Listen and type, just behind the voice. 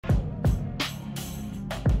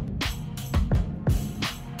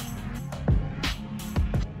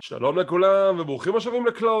שלום לכולם וברוכים השבים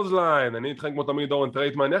לקלוזליין, אני איתכם כמו תמיד אורן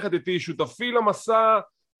טרייטמן, יחד איתי שותפי למסע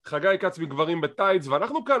חגי קץ מגברים בטייץ,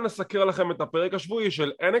 ואנחנו כאן נסקר לכם את הפרק השבועי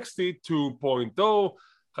של NXT 2.0.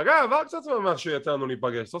 חגי, עבר קצת זמן שיצא לנו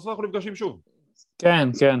להיפגש, סוף סוף אנחנו נפגשים שוב. כן,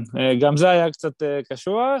 גם זה היה קצת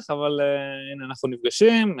קשוח, אבל הנה אנחנו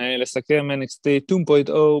נפגשים, לסכם NXT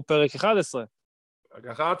 2.0 פרק 11. פרק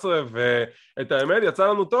 11, ואת האמת יצא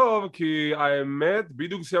לנו טוב, כי האמת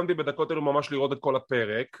בדיוק סיימתי בדקות אלו ממש לראות את כל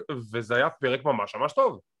הפרק, וזה היה פרק ממש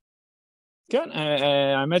טוב. כן,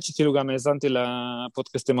 האמת שכאילו גם האזנתי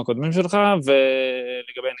לפודקאסטים הקודמים שלך,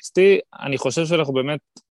 ולגבי NXT, אני חושב שאנחנו באמת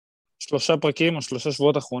 3 פרקים או 3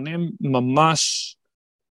 שבועות אחרונים, ממש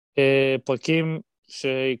פרקים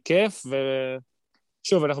שכיף,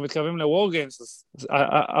 ושוב, אנחנו מתקרבים ל-War Games, אז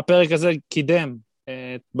הפרק הזה קידם,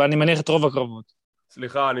 אני מניח את רוב הקרבות.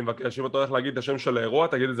 סליחה, אני מבקש, אם אתה הולך להגיד את השם של האירוע,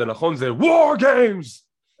 תגיד את זה נכון, זה War Games!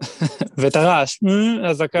 ואת הרעש,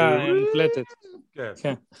 הזקה מפלטת.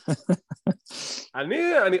 כן.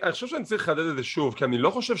 אני חושב שאני צריך לחדד את זה שוב, כי אני לא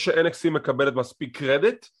חושב ש-NXT מקבלת מספיק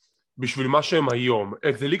קרדיט בשביל מה שהם היום.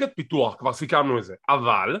 זה ליגת פיתוח, כבר סיכמנו את זה,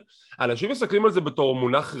 אבל אנשים מסתכלים על זה בתור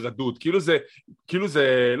מונח רדוד, כאילו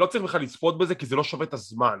זה לא צריך בכלל לצפות בזה, כי זה לא שווה את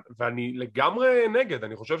הזמן, ואני לגמרי נגד,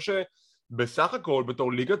 אני חושב שבסך הכל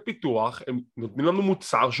בתור ליגת פיתוח הם נותנים לנו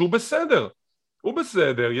מוצר שהוא בסדר, הוא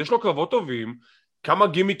בסדר, יש לו קרבות טובים, כמה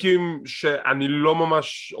גימיקים שאני לא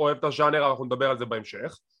ממש אוהב את הז'אנר, אנחנו נדבר על זה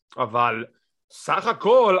בהמשך, אבל סך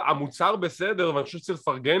הכל המוצר בסדר, ואני חושב שצריך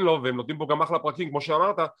לפרגן לו, והם נותנים פה גם אחלה פרקים, כמו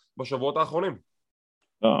שאמרת, בשבועות האחרונים.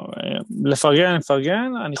 לא,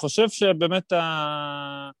 לפרגן, אני חושב שבאמת,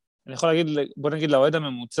 אני יכול להגיד, בוא נגיד לאוהד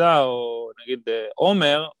הממוצע, או נגיד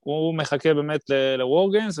עומר, הוא מחכה באמת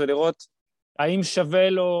ל-War Games, ולראות האם שווה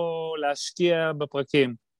לו להשקיע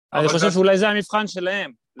בפרקים. אני חושב שאולי זה המבחן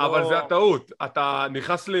שלהם. אבל זה הטעות, אתה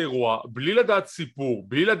נכנס לאירוע, בלי לדעת סיפור,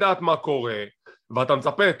 בלי לדעת מה קורה, ואתה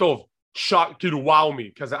מצפה, טוב, כאילו וואו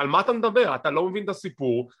מי, כזה, על מה אתה מדבר? אתה לא מבין את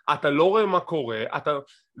הסיפור, אתה לא רואה מה קורה,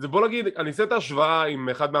 זה בוא נגיד, אני אעשה את ההשוואה עם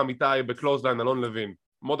אחד מעמיתיי בקלוזליין, אלון לוין,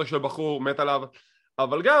 מותק של בחור, מת עליו,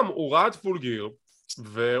 אבל גם הוא ראה את פול גיר,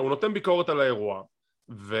 והוא נותן ביקורת על האירוע,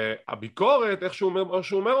 והביקורת, איך שהוא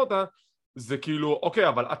אומר אותה, זה כאילו, אוקיי,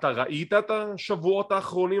 אבל אתה ראית את השבועות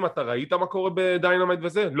האחרונים? אתה ראית מה קורה בדיינמייט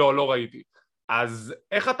וזה? לא ראיתי. אז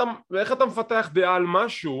איך אתה מפתח דעה על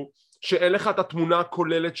משהו שאין לך את התמונה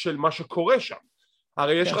הכוללת של מה שקורה שם?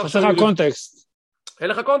 הרי יש לך... חסר לך קונטקסט. אין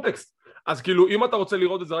לך קונטקסט. אז כאילו, אם אתה רוצה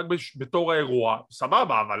לראות את זה רק בתור האירוע,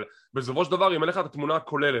 סבבה, אבל בסופו של דבר, אם אין לך את התמונה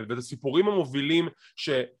הכוללת, וזה סיפורים המובילים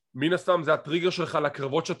שמן הסתם זה הטריגר שלך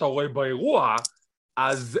לקרבות שאתה רואה באירוע,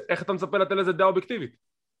 אז איך אתה מצפה לתת לזה דעה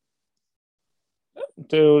אובייקטיבית?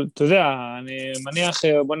 אתה יודע, אני מניח,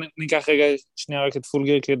 בוא ניקח רגע שנייה רק את פול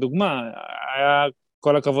גיר כדוגמה, היה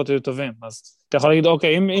כל הקרבות היו טובים, אז אתה יכול להגיד,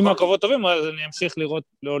 אוקיי, אם הקרבות טובים, אז אני אמשיך לראות,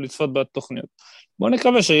 לא לצפות בתוכניות. בוא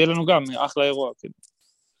נקווה שיהיה לנו גם אחלה אירוע.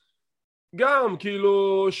 גם,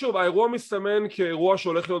 כאילו, שוב, האירוע מסתמן כאירוע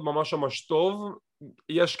שהולך להיות ממש טוב,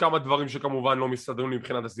 יש כמה דברים שכמובן לא מסתדרים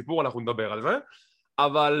מבחינת הסיפור, אנחנו נדבר על זה,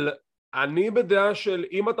 אבל אני בדעה של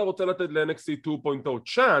אם אתה רוצה לתת ל-NXT 2.0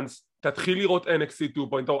 צ'אנס, תתחיל לראות NXT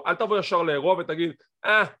 2.0, אל תבוא ישר לאירוע ותגיד,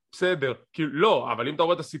 בסדר, כאילו לא, אבל אם אתה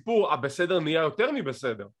רואה את הסיפור, הבסדר נהיה יותר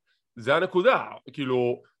מבסדר, זה הנקודה,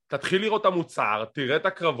 כאילו, תתחיל לראות את המוצר, תראה את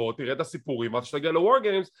הקרבות, תראה את הסיפורים, ואז שתגיע ל-War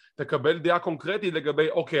Games, תקבל דעה קונקרטית לגבי,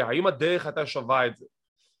 אוקיי, האם הדרך הייתה שווה את זה?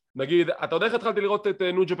 נגיד, אתה יודע איך התחלתי לראות את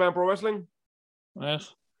New Japan Pro Wrestling?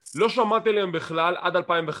 איך? לא שמעתי עליהם בכלל עד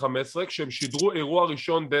 2015, כשהם שידרו אירוע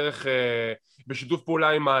ראשון דרך, בשיתוף פעולה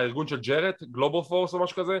עם הארגון של ג'רט, גלובל פורס או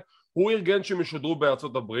משהו כזה, הוא ארגן שהם ישודרו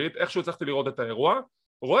בארצות הברית, איכשהו הצלחתי לראות את האירוע,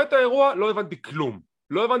 רואה את האירוע, לא הבנתי כלום,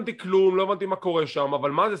 לא הבנתי מה קורה שם,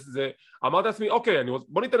 אבל מה זה, אמרתי לעצמי, אוקיי,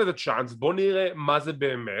 בוא ניתן לזה צ'אנס, בוא נראה מה זה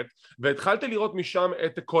באמת, והתחלתי לראות משם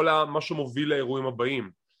את כל מה שמוביל לאירועים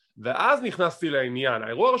הבאים. ואז נכנסתי לעניין,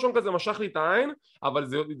 האירוע הראשון כזה משך לי את העין, אבל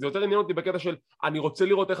זה יותר עניין אותי בקטע של אני רוצה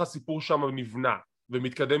לראות איך הסיפור שם נבנה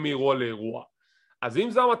ומתקדם מאירוע לאירוע. אז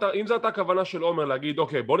אם זו הייתה הכוונה של עומר להגיד,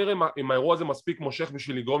 אוקיי, בוא נראה אם האירוע הזה מספיק מושך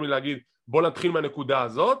בשביל לגרום לי להגיד, בוא נתחיל מהנקודה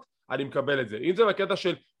הזאת, אני מקבל את זה. אם זה בקטע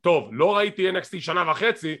של, טוב, לא ראיתי NXT שנה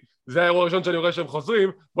וחצי, זה האירוע הראשון שאני רואה שהם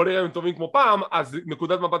חוזרים, בוא נראה אם הם טובים כמו פעם, אז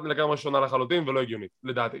נקודת מבט לגמרי שונה לחלוטין ולא הגיונית,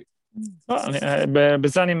 לדעתי.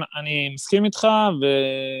 בזה אני מסכים איתך,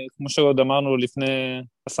 וכמו שעוד אמרנו לפני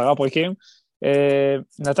 10 פרקים,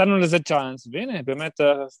 נתנו לזה צ'אנס, והנה, באמת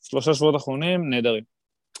 3 שבועות אחרונים נהדרים.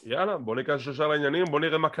 יאללה, בוא ניכנס לשאר לעניינים, בוא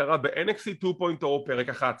נראה מה קרה ב-NXT 2.0 פרק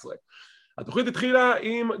 11. התוכנית התחילה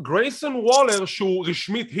עם גרייסון וולר שהוא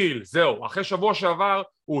רשמית היל, זהו, אחרי שבוע שעבר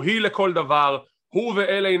הוא היל לכל דבר, הוא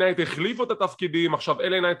ו-LA נייט החליפו את התפקידים, עכשיו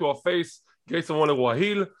LA נייט הוא הפייס, גרייסון וולר הוא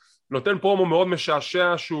ההיל, נותן פרומו מאוד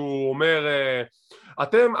משעשע שהוא אומר,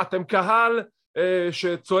 אתם קהל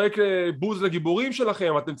שצועק בוז לגיבורים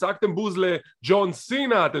שלכם, אתם צעקתם בוז לג'ון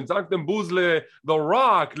סינה, אתם צעקתם בוז ל-The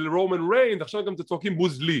Rock, לרומן ריינס, עכשיו אתם צועקים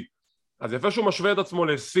בוז לי. אז יפה שהוא משווה את עצמו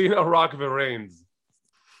לסינה, רוק וריינס.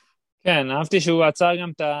 כן, אהבתי שהוא עצר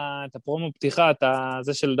גם את הפרומו פתיחה, את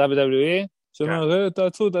זה של WWE, שאומר,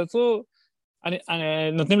 תעצרו.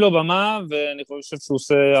 נותנים לו במה, ואני חושב שהוא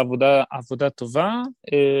עושה עבודה טובה.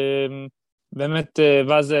 באמת,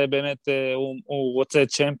 ואז באמת הוא רוצה את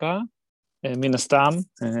צ'מפה, מן הסתם,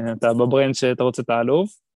 אתה בברנד שאתה רוצה את האלוף.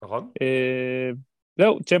 נכון.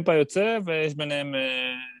 זהו, צ'מפה יוצא, ויש ביניהם,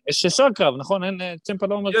 יש ישר קרב, נכון? צ'מפה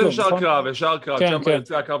לא אומר כלום, נכון? יש ישר קרב, צ'מפה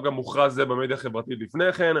יוצא, הקרב גם מוכרז זה במדיה החברתית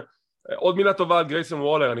לפני כן. עוד מילה טובה על גרייסון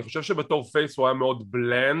וולר, אני חושב שבתור פייס הוא היה מאוד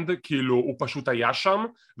בלנד, כאילו הוא פשוט היה שם,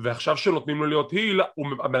 ועכשיו שנותנים לו להיות היל,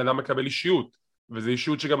 הבן אדם מקבל אישיות, וזו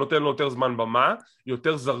אישיות שגם נותן לו יותר זמן במה,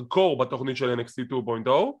 יותר זרקור בתוכנית של NXT 2.0,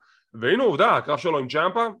 והנה עובדה, הקרב שלו עם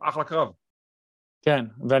צ'מפה, אחלה קרב. כן,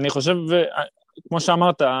 ואני חושב, כמו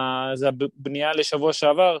שאמרת, זה הבנייה לשבוע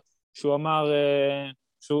שעבר, שהוא אמר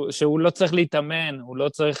שהוא לא צריך להתאמן, הוא לא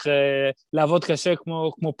צריך לעבוד קשה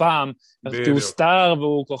כמו פעם, כי הוא סטאר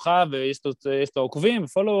והוא כוכב, ויש לו עוקבים,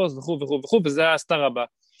 פולוורס וכו', וזה הסטאר הבא.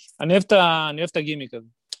 אני אוהב את הגימיק הזה.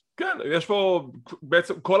 כן, יש פה,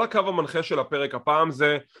 בעצם כל הקו המנחה של הפרק הפעם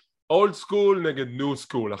זה אולד סקול נגד ניו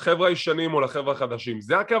סקול, החבר'ה הישנים או לחבר'ה החדשים,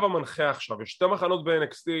 זה הקו המנחה עכשיו, יש שתי מחנות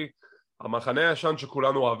ב-NXT, המחנה הישן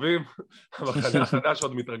שכולנו אוהבים, המחנה החדש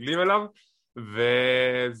שעוד מתרגלים אליו,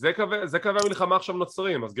 וזה קווי המלחמה עכשיו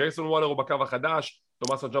נוצרים, אז גרייסון וולר הוא בקו החדש,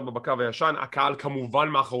 תומאסו ג'מבה בקו הישן, הקהל כמובן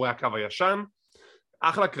מאחורי הקו הישן,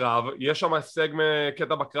 אחלה קרב, יש שם הישג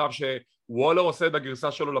מקטע בקרב שוולר עושה את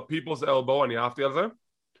הגרסה שלו ל-People's Elbow, אני אהבתי על זה,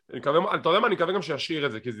 אתה יודע מה, אני מקווה גם שישאיר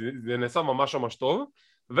את זה, כי זה נעשה ממש ממש טוב,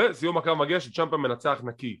 וסיום הקרב מגיע שצ'מפה מנצח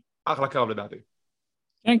נקי, אחלה קרב לדעתי.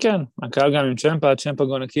 כן, הקרב גם עם צ'מפה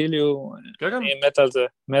גונה קיליו, אני מת על זה,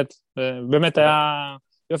 באמת היה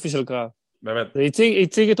יופי של קרב. באמת. זה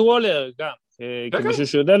הציג את וולר גם, כמישהו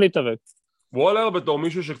שיודע להתאבק. וולר בתור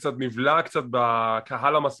מישהו שקצת נבלע קצת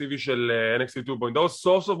בקהל המסיבי של NXT 2.0,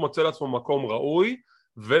 סוף סוף מוצא לעצמו מקום ראוי,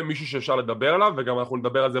 ומישהו שאפשר לדבר עליו, וגם אנחנו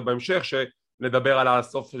נדבר על זה בהמשך, שנדבר על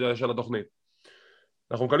הסוף של התוכנית.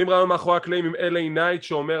 אנחנו מקבלים רעיון מאחורי הקלעים עם LA Knight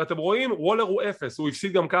שאומר, אתם רואים, וולר הוא אפס, הוא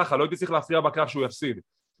הפסיד גם ככה, לא הייתי צריך להפריע בקרב שהוא יפסיד.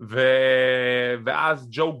 ואז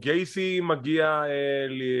ג'ו גייסי מגיע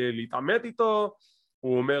להתעמת איתו,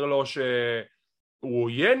 הוא אומר לו שהוא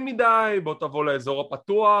עוין מדי, בוא תבוא לאזור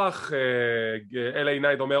הפתוח, LA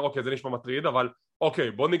Knight אומר, אוקיי, זה נשמע מטריד, אבל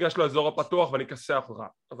אוקיי, בוא ניגש לאזור הפתוח ואני אכסח אותך.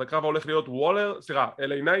 אז הקרב הולך להיות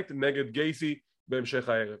LA Knight נגד גייסי בהמשך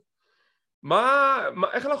הערב.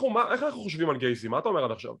 איך אנחנו חושבים על גייסי? מה אתה אומר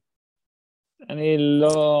עד עכשיו? אני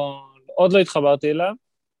עוד לא התחברתי אליו,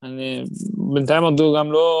 בינתיים עוד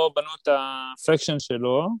גם לא בנו את הפקשן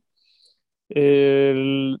שלו,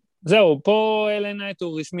 זהו, פה LA Knight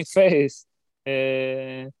הוא רשמית פייס,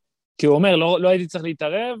 כי הוא אומר, לא הייתי צריך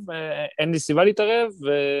להתערב, אין לי סיבה להתערב,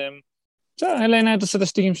 LA Knight עושה את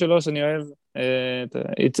השטיקים שלו שאני אוהב,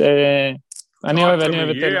 אני אוהב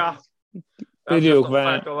את אלה.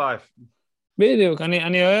 בדיוק,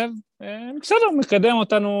 אני אוהב, בסדר, מקדם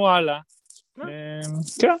אותנו הלאה.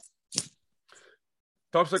 כן.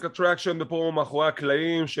 טופסק אטרקשן בפרומו מאחורי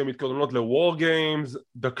הקלעים שמתכוננות ל-War Games,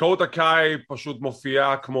 דקוטה קאי פשוט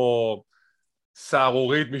מופיעה כמו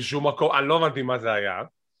סערורית משום מקום, אני לא הבנתי מה זה היה.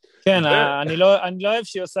 כן, אני לא אוהב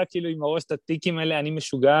שהיא עושה כאילו עם הראש את הטיקים האלה, אני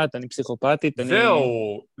משוגעת, אני פסיכופתית.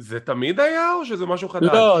 זהו, זה תמיד היה או שזה משהו חדש?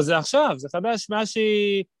 לא, זה עכשיו, זה חדש, מה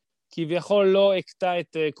שהיא כביכול לא הקטע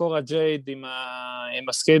את קורה ג'ייד עם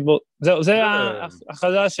הסקייטבורד, זהו, זה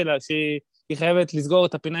החדש שלה, שהיא חייבת לסגור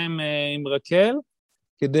את הפינה עם רקל,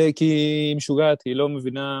 כי היא משוגעת, היא לא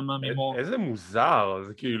מבינה מה מימו. איזה מוזר,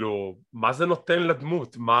 זה כאילו, מה זה נותן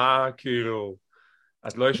לדמות? מה כאילו,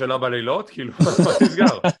 את לא ישנה בלילות? כאילו, מה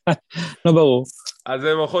נסגר? לא ברור. אז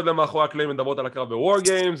הם הולכות למאחורי הקלעים מדברות על הקרב ב-War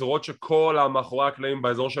Games, רואות שכל המאחורי הקלעים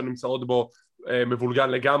באזור שנמצאות בו מבולגן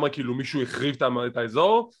לגמרי, כאילו מישהו החריב את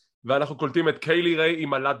האזור, ואנחנו קולטים את קיילי ריי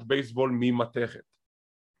עם עלת בייסבול ממתכת.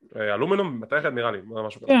 אלומינום, מתכת נראה לי,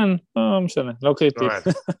 משהו כזה. כן, לא משנה, לא קריטי.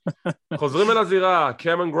 חוזרים אל הזירה,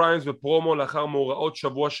 קמן גריינס ופרומו לאחר מאורעות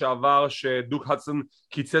שבוע שעבר שדוק הדסון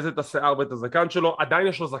קיצץ את השיער ואת הזקן שלו, עדיין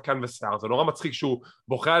יש לו זקן ושיער, זה נורא מצחיק שהוא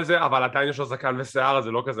בוכה על זה, אבל עדיין יש לו זקן ושיער,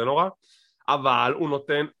 זה לא כזה נורא, אבל הוא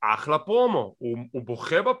נותן אחלה פרומו, הוא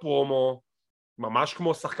בוכה בפרומו, ממש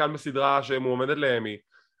כמו שחקן בסדרה שמועמדת לאמי,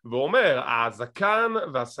 והוא אומר, הזקן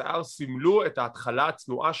והשיער סימלו את ההתחלה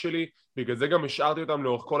הצנועה שלי, בגלל זה גם השארתי אותם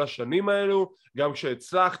לאורך כל השנים האלו, גם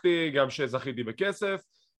כשהצלחתי, גם כשזכיתי בכסף,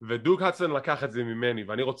 ודוק הדסון לקח את זה ממני,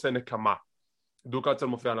 ואני רוצה נקמה. דוק הדסון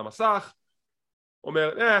מופיע על המסך,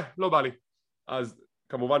 אומר, לא בא לי. אז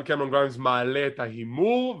כמובן קמרון גריימס מעלה את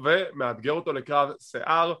ההימור, ומאתגר אותו לקרב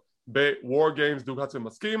שיער ב-War Games. דוק הדסון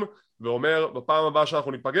מסכים, ואומר, בפעם הבאה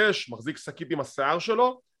שאנחנו ניפגש, מחזיק שקית עם השיער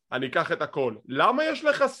שלו, אני אקח את הכל. למה יש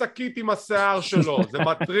לך שקית עם השיער שלו? זה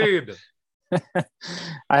מטריד.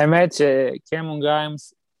 האמת שקמרון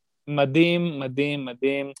גריימס מדהים, מדהים,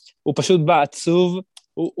 מדהים. הוא פשוט בא עצוב.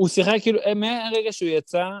 הוא שיחק כאילו, מהרגע שהוא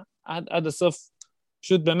יצא עד הסוף,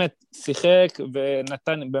 פשוט באמת שיחק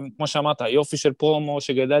ונתן, כמו שאמרת, יופי של פרומו,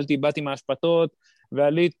 שגדלתי, באתי מהשפטות,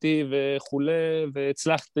 ועליתי וכולי,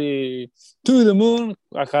 והצלחתי to the moon,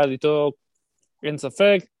 רק אז איתו, אין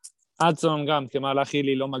ספק. אדסון גם כמהלך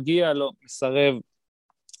הילי לא מגיע, לא מסרב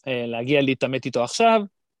להגיע להתאמת איתו עכשיו,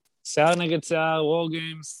 שיער נגד שיער, וור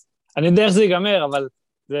גיימס, אני יודע איך זה ייגמר, אבל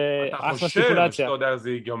זה אחלה סטיפולציה. אתה חושב שאתה יודע איך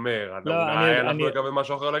זה ייגמר, אנחנו נקבל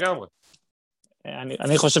משהו אחר לגמרי.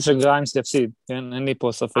 אני חושב שגריימס יפסיד, כן? אין לי פה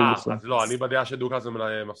ספק בכלל. אז לא, אני בדעה שדוק הדסון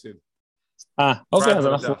מפסיד. אוקיי, אז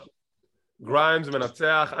אנחנו... גריימס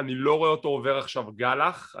מנצח, אני לא רואה אותו עובר עכשיו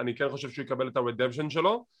גלח, אני כן חושב שהוא יקבל את הרדמפשן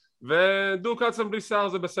שלו, ודוק הדסון בלי שיער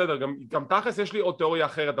זה בסדר, גם תכלס יש לי עוד תיאוריה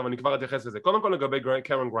אחרת, אבל אני כבר אתייחס לזה. קודם כל לגבי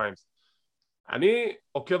קמרון גריימס, אני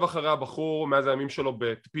עוקב אחרי הבחור מאז הימים שלו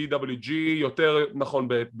ב-PWG, יותר נכון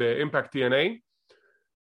באימפקט TNA,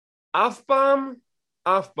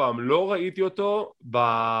 אף פעם לא ראיתי אותו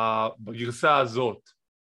בגרסה הזאת,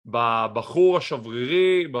 בבחור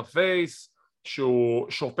השברירי, בפייס,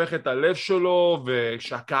 שהוא שופך את הלב שלו,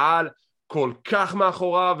 ושהקהל כל כך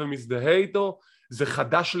מאחוריו ומזדהה איתו, זה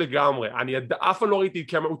חדש לגמרי. אני אף פעם לא ראיתי,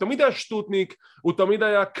 הוא תמיד היה שטוטניק, הוא תמיד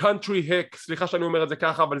היה country hack, סליחה שאני אומר את זה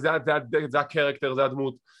ככה, אבל זה הקרקטר, זה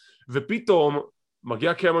הדמות, ופתאום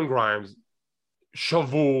מגיע קמרון גריימס,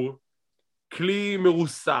 שבור, כלי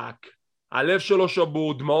מרוסק, הלב שלו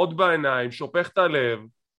שבור, דמעות בעיניים, שופך את הלב,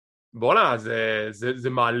 בוא'נה, זה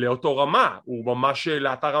מעלה אותו רמה, הוא ממש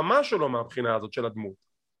העלה את הרמה שלו מהבחינה הזאת של הדמות.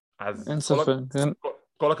 אין ספק, כן.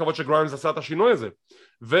 כל הכבוד שגריימס עשה את השינוי הזה.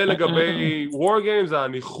 ולגבי War Games,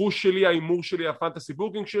 הניחוש שלי, האימור שלי, הפנטסי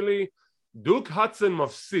בוקינג שלי, דוק הדסון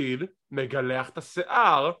מפסיד, מגלח את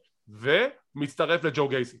השיער, ומצטרף לג'ו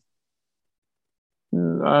גייסי.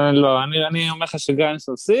 לא, אני אומר לך שגריימס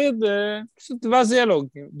מפסיד, פשוט ואז יהיה לו,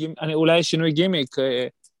 אולי שינוי גימיק,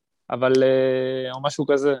 אבל או משהו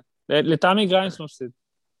כזה. לטעמי גריימס מפסיד.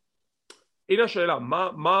 הנה השאלה,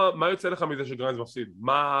 מה יוצא לך מזה שגריימס מפסיד?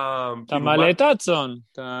 אתה מעלה את הדסון,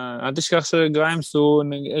 אל תשכח שגריימס הוא,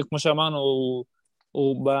 כמו שאמרנו,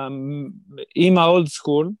 הוא עם האולד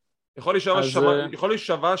סקול. יכול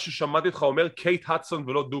להישבע ששמעתי אותך אומר קייט הדסון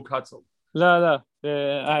ולא דוק הדסון. לא,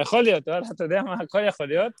 יכול להיות, אתה יודע מה, הכל יכול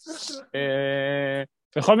להיות.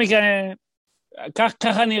 בכל מקרה,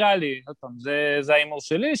 ככה נראה לי, זה האימור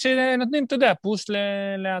שלי, שנותנים, אתה יודע, פוש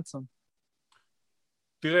להדסון.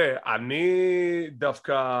 תראה, אני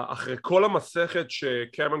דווקא אחרי כל המסכת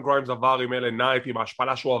שקמרון גריימס עבר עם אלה נייט, עם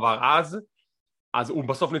ההשפלה שהוא עבר אז הוא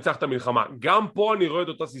בסוף ניצח את המלחמה. גם פה אני רואה את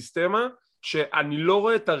אותה סיסטמה, שאני לא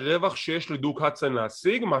רואה את הרווח שיש לדוק הדסון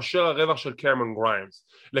להשיג, מאשר הרווח של קמרון גריימס.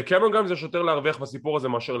 לקמרון גריימס יש יותר להרוויח בסיפור הזה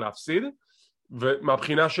מאשר להפסיד,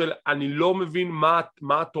 ומהבחינה של אני לא מבין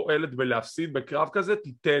מה התועלת בלהפסיד בקרב כזה,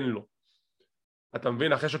 תיתן לו. אתה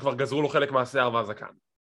מבין? אחרי שכבר גזרו לו חלק מהשיער והזקן.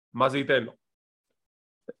 מה זה ייתן לו?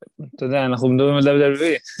 אתה יודע, אנחנו מדברים על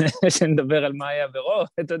WWE, שנדבר על מה היה ברוב,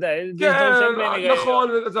 אתה יודע, כן, נכון,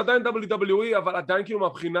 זה עדיין WWE, אבל עדיין כאילו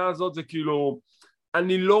מהבחינה הזאת זה כאילו,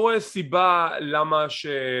 אני לא רואה סיבה למה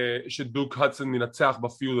שדוק הדסון מנצח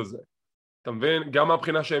בפיוד הזה, אתה מבין? גם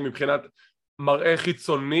מהבחינה שמבחינת מראה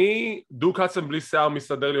חיצוני, דוק הדסון בלי שיער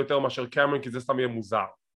מסתדר לי יותר מאשר קמרון, כי זה סתם יהיה מוזר,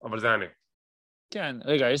 אבל זה אני. כן,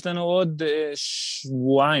 רגע, יש לנו עוד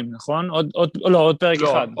שבועיים, נכון? עוד פרק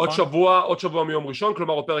אחד, נכון? עוד שבוע מיום ראשון,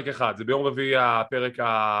 כלומר עוד פרק אחד, זה ביום רביעי הפרק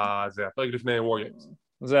לפני War Games.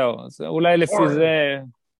 זהו, אולי לפי זה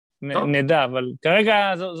נדע, אבל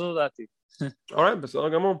כרגע זו דעתי. אוקיי, בסדר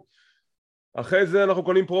גמור. אחרי זה אנחנו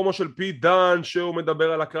קונים פרומו של פי דן, שהוא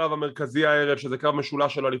מדבר על הקרב המרכזי הערב, שזה קרב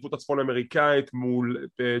משולש של האליפות הצפון אמריקאית, מול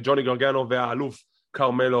ג'וני גרגנו והאלוף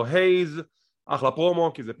קרמלו הייז, אחלה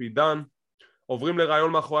פרומו, כי זה פי דן. עוברים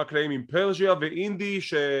לרעיון מאחורי הקלעים עם פרג'יה ואינדי,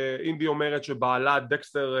 שאינדי אומרת שבעלה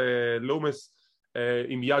דקסטר לומס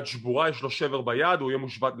עם יד שבורה, יש לו שבר ביד, הוא יהיה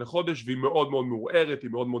מושבת לחודש, והיא מאוד מאוד מעורערת,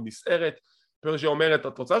 היא מאוד מאוד נסערת. פרג'יה אומרת,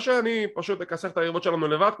 את רוצה שאני פשוט אכסח את היריבות שלנו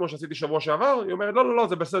לבד, כמו שעשיתי שבוע שעבר? היא אומרת, לא,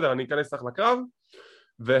 זה בסדר, אני אכנס לך לקרב,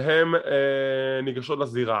 והם ניגשות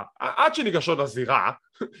לזירה. עד שניגשות לזירה,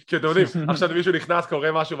 כי אתם יודעים, עכשיו מישהו נכנס,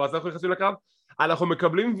 קורא משהו, ואז אנחנו נכנסים לקרב, אנחנו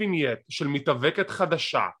מקבלים וינייט של מתאבקת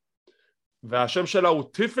חדשה, והשם שלה הוא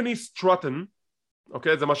טיפני סטרוטן,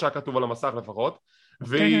 אוקיי? זה מה שהיה כתוב על המסך לפחות.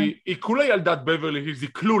 והיא כולה ילדת בברלי הילס, היא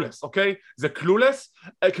קלולס, אוקיי? זה קלולס,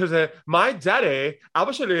 כזה, my daddy,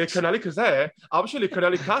 אבא שלי קנה לי כזה, אבא שלי קנה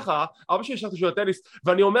לי ככה, אבא שלי שחתי של הטניס,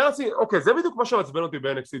 ואני אומר לעצמי, אוקיי, זה בדיוק מה שמעצבן אותי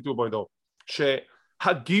ב-NXT 2.0,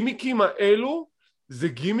 שהגימיקים האלו, זה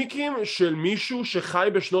גימיקים של מישהו שחי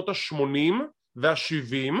בשנות ה-80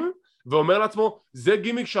 וה-70, ואומר לעצמו, זה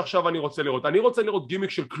גימיק שעכשיו אני רוצה לראות. אני רוצה לראות גימיק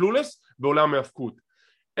של קלולס בעולם ההפקות.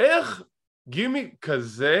 איך גימיק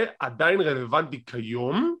כזה עדיין רלוונטי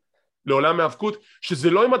כיום לעולם ההפקות, שזה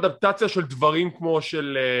לא עם אדפטציה של דברים כמו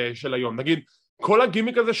של היום. נגיד, כל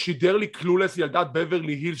הגימיק הזה שידר לי קלולס ילדת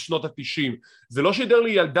בברלי הילס שנות ה-90. זה לא שידר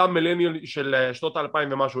לי ילדה מילניאל של שנות ה-2000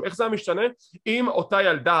 ומשהו. איך זה המשתנה? אם אותה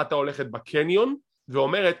ילדה אתה הולכת בקניון,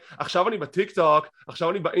 ואומרת, עכשיו אני בטיק טוק,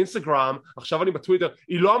 עכשיו אני באינסטגרם, עכשיו אני בטוויטר,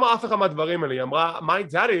 היא לא אמרה אף אחד מהדברים האלה, היא אמרה,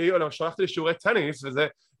 my daddy, או שלחתי לי שיעורי טניס,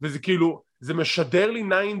 וזה כאילו, זה משדר לי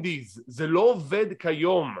 90s, זה לא עובד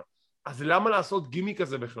כיום, אז למה לעשות גימיק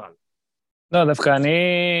כזה בכלל? לא, דווקא אני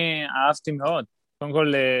אהבתי מאוד, קודם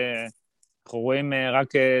כל, אנחנו רואים רק,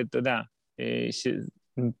 אתה יודע,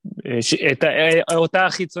 אותה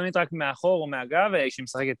חיצונית רק מאחור או מהגב, שהיא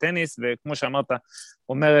משחקת טניס, וכמו שאמרת,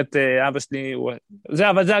 אומרת, אבא שלי,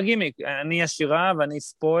 אבל זה הגימיק, אני עשירה ואני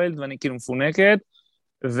ספוילד ואני כאילו מפונקת,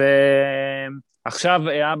 ועכשיו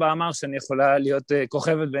אבא אמר שאני יכולה להיות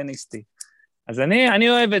כוכבת ב-NXT. אז אני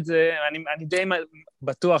אוהב את זה, אני די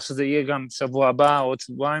בטוח שזה יהיה גם שבוע הבא או עוד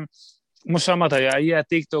שבועיים, כמו שאמרת, יהיה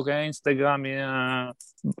הטיק-טוק, יהיה האינסטגרם,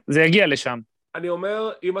 זה יגיע לשם. אני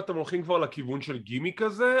אומר, אם אתם הולכים כבר לכיוון של גימיק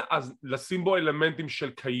כזה, אז לשים בו אלמנטים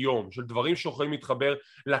של כיום, של דברים שיכולים להתחבר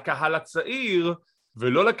לקהל הצעיר,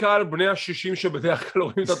 ולא לקהל בני ה-60 שבדרך כלל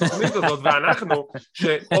רואים את התוכנית הזאת, ואנחנו,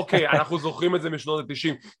 שאוקיי, אנחנו זוכרים את זה משנות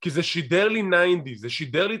ה-90, כי זה שידר לי 90, זה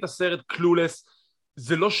שידר לי את הסרט קלולס,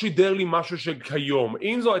 זה לא שידר לי משהו של כיום.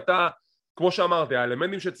 אם זו הייתה, כמו שאמרתי,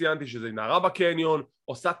 האלמנטים שציינתי, שזה נערה בקניון,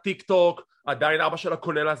 עושה טיק טוק, עדיין אבא שלה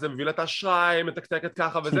קונה לה זה, מביא לה את האשראי, מתקתקת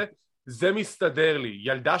ככה וזה, זה מסתדר לי.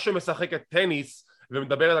 ילדה שמשחקת טניס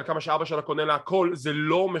ומדברת על כמה שאבא שלה קונה לה הכל, זה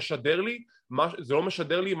לא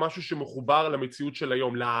משדר לי משהו שמחובר למציאות של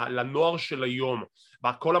היום, לנוער של היום.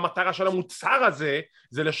 וכל המטרה של המוצר הזה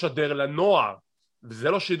זה לשדר לנוער,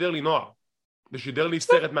 וזה לא שידר לי נוער, זה שידר לי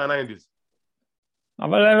סרט מה-90s.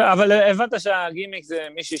 אבל הבנת שהגימיק זה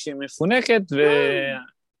מישהי שהיא מפונקת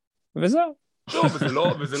וזהו.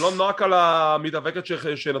 וזה לא נועק על המתאבקת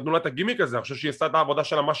שנתנו לה את הגימיק הזה, אני חושב שהיא עשתה את העבודה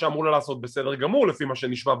שלה מה שאמרו לה לעשות בסדר גמור לפי מה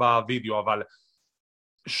שנשמע בווידאו, אבל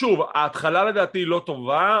שוב, ההתחלה לדעתי לא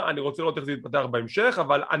טובה, אני רוצה לראות איך זה יתפתח בהמשך,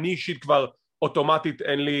 אבל אני אישית כבר אוטומטית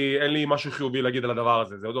אין לי משהו חיובי להגיד על הדבר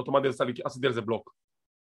הזה, זה עוד אוטומטית עשיתי על זה בלוק,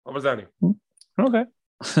 אבל זה אני. אוקיי.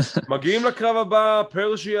 מגיעים לקרב הבא,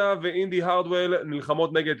 פרשיה ואינדי הרדוול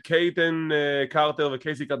נלחמות נגד קייטן קרטר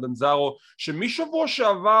וקייסי קדנזרו, שמשבוע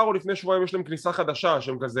שעבר או לפני שבועיים יש להם כניסה חדשה,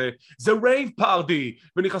 שהם כזה, זה רייב פארטי,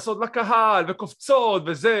 ונכנסות לקהל וקופצות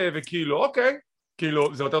וזה, וכאילו אוקיי,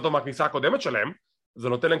 כאילו זה יותר טוב מהכניסה הקודמת שלהם, זה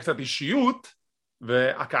נותן להם קצת אישיות,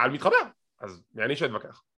 והקהל מתחבר, אז אני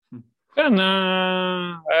שאתווכח. כן,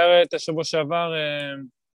 היה את השבוע שעבר,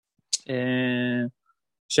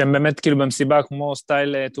 שהם באמת כאילו במסיבה כמו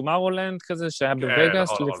סטייל טומארולנד כזה, שהיה בווגאס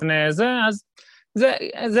לפני זה, אז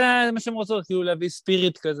זה מה שהם רוצות, כאילו להביא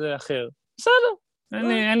ספיריט כזה אחר. בסדר,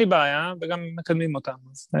 אין לי בעיה, וגם מקדמים אותם,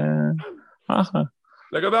 אז אחלה.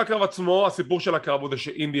 לגבי הקרב עצמו, הסיפור של הקרב הוא זה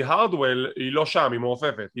שאינדי הרדוול היא לא שם, היא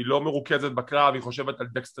מעופפת, היא לא מרוכזת בקרב, היא חושבת על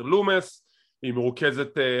דקסטר לומס, היא מרוכזת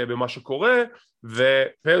במה שקורה,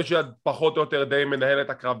 ופרשיה פחות או יותר די מנהלת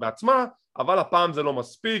הקרב בעצמה, אבל הפעם זה לא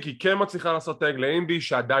מספיק, היא כן מצליחה לעשות טאג לאינדי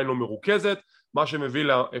שעדיין לא מרוכזת, מה שמביא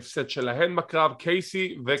להפסד שלהן בקרב,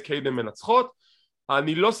 קייסי וקיידן מנצחות.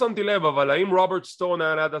 אני לא שמתי לב, אבל האם רוברט סטון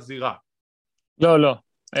היה ליד הזירה? לא.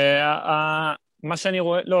 מה שאני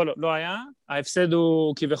רואה, לא היה, ההפסד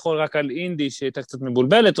הוא כביכול רק על אינדי שהייתה קצת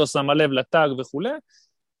מבולבלת, או שמה לב לטאג וכו'.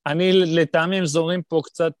 אני לטעמים זורים פה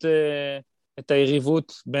קצת את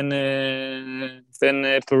היריבות בין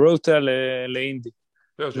פרוטה לאינדי.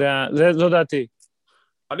 זו דעתי.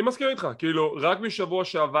 אני מסכים איתך, כאילו רק משבוע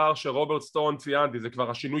שעבר שרוברט סטון ציינתי, זה כבר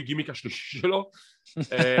השינוי גימיק השלישי שלו,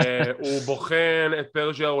 הוא בוחן את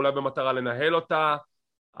פרשיה אולי במטרה לנהל אותה,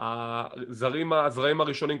 הזרעים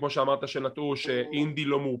הראשונים כמו שאמרת שנטעו שאינדי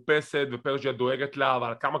לא מאופסת ופרשיה דואגת לה,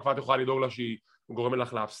 אבל כמה כבר את יכולה לדאוג לה שהיא גורמת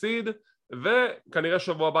לך להפסיד, וכנראה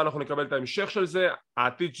שבוע הבא אנחנו נקבל את ההמשך של זה,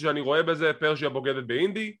 העתיד שאני רואה בזה, פרשיה בוגדת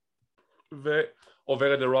באינדי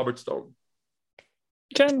ועוברת לרוברט סטון.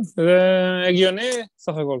 כן, זה הגיוני,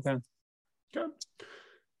 סך הכל, כן. כן.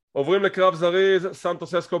 עוברים לקרב זריז,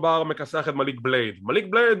 סנטוס אסקובר מכסח את מליק בלייד. מליק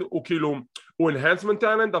בלייד הוא כאילו, הוא enhancement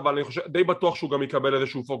talent, אבל אני חושב, די בטוח שהוא גם יקבל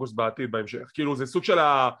איזשהו פוקוס בעתיד בהמשך. כאילו זה סוג של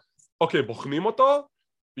אוקיי, בוחנים אותו,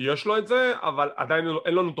 יש לו את זה, אבל עדיין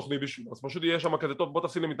אין לנו תוכנית בשבילו. אז פשוט יהיה שם כזה טוב, בוא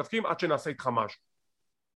תפסיד למתאבקים עד שנעשה איתך משהו.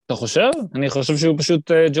 אתה חושב? אני חושב שהוא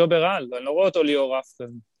פשוט ג'ובר על, אני לא רואה אותו ליאור אף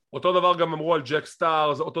כזה. אותו דבר גם אמרו על ג'ק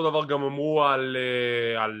סטארס, אותו דבר גם אמרו על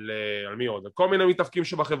מי עוד? כל מיני מתאבקים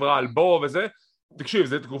שבחברה, על בו וזה. תקשיב,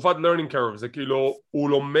 זה תקופת learning curve, זה כאילו, הוא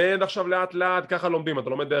לומד עכשיו לאט לאט, ככה לומדים, אתה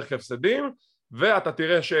לומד דרך הפסדים, ואתה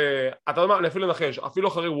תראה אתה יודע מה, אני אפילו לנחש, אפילו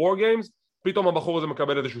אחרי War Games, פתאום הבחור הזה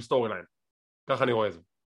מקבל איזשהו סטורי ליין. ככה אני רואה את זה.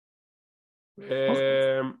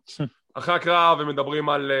 אחרי הקרב הם מדברים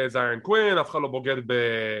על זיין קווין, אף אחד לא בוגד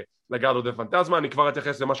בלגאדו דה פנטזמה, אני כבר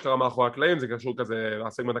אתייחס למה שקרה מאחורי הקלעים, זה קשור כזה,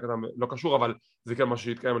 הסגמנט הקטן לא קשור, אבל זה כן מה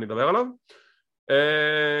שהתקיים, אני אדבר עליו.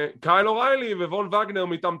 קייל אוריילי ווון וגנר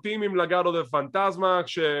מתעמתים עם לגאדו דה פנטזמה,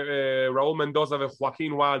 כשראול מנדוזה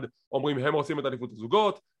וחואקין וואלד אומרים הם רוצים את אליפות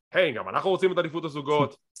הזוגות, היי, גם אנחנו רוצים את אליפות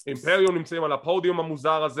הזוגות, אימפריום נמצאים על הפודיום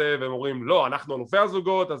המוזר הזה, והם אומרים לא, אנחנו אלופי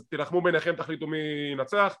הזוגות, אז תלחמו ביניכם, תחליטו מי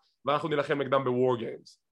ינצח, ואנחנו נלחם נגדם ב-War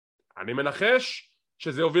Games. אני מנחש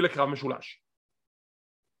שזה יוביל לקרב משולש.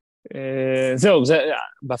 זהו,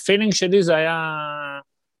 בפילינג שלי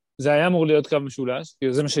זה היה אמור להיות קרב משולש,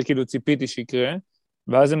 כי זה מה שכאילו ציפיתי שיקרה,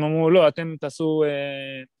 ואז הם אמרו, לא, אתם תעשו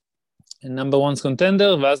number one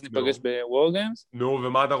contender, ואז ניפגש ב-War Games. נו,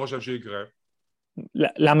 ומה אתה חושב שיקרה?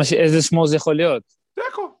 למה, איזה שמו זה יכול להיות?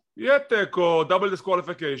 טקו, יהיה טקו, דאבל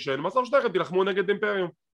דיסקואליפיקיישן, מצב שתכף תלחמו נגד אימפריום.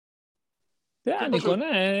 אני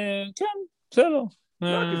קונה, כן, בסדר.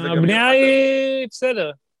 הבנייה היא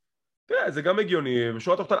בסדר. תראה, זה גם הגיוני,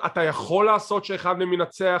 בשורה תחתונה, אתה יכול לעשות שאחד מהם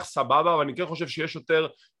ינצח, סבבה, אבל אני כן חושב שיש יותר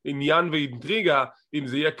עניין ואינטריגה אם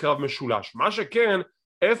זה יהיה קרב משולש. מה שכן,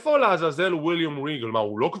 איפה לעזאזל וויליאם ריגל? מה,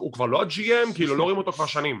 הוא כבר לא ה-GM? כאילו לא רואים אותו כבר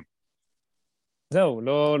שנים. זהו,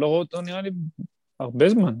 לא רואה אותו נראה לי הרבה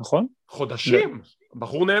זמן, נכון? חודשים,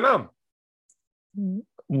 בחור נהנם.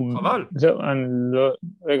 חבל. זהו, אני לא...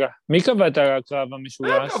 רגע, מי קבע את הקרב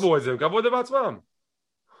המשולש? הם קבעו את זה, הם קבעו את זה בעצמם.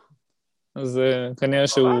 אז כנראה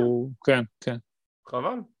שהוא... כן, כן.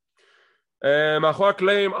 חבל. מאחורי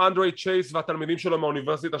הקלעים, אנדרי צ'ייס והתלמידים שלו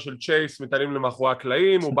מהאוניברסיטה של צ'ייס מטיילים למאחורי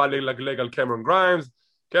הקלעים, הוא בא ללגלג על קמרון גריימס,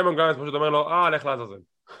 קמרון גריימס פשוט אומר לו, לך לעזאזל.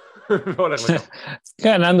 והולך לשם.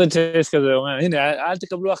 כן, אנדרי צ'ייס כזה אומר, הנה, אל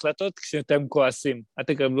תקבלו החלטות כשאתם כועסים, אל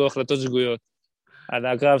תקבלו החלטות שגויות. על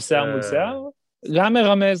הקרב שיער מול שיער, גם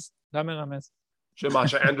מרמז. שמה,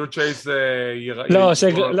 שאנדרו צ'ייס ייראה...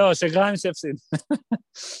 לא, שגריימס יפסיד.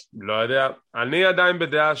 לא יודע, אני עדיין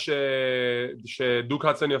בדעה שדוק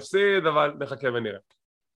הדסון יפסיד, אבל נחכה ונראה.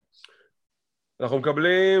 אנחנו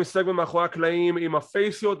מקבלים סגמנט מאחורי הקלעים עם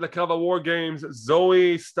הפייסיות לקרב ה-War Games,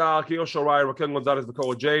 זוהי, סטארק, איו שוראי, רוקל גונזלס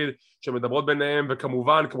וקורו ג'ייד, שמדברות ביניהם,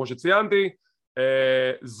 וכמובן, כמו שציינתי,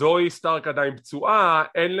 זוהי סטארק עדיין פצועה,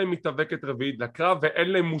 אין להם מתאבקת רביעית לקרב,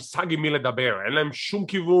 ואין להם מושג עם מי לדבר, אין להם שום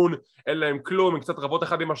כיוון, אין להם כלום, הם קצת רבות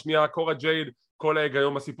אחד עם השנייה, קורו ג'ייד, כל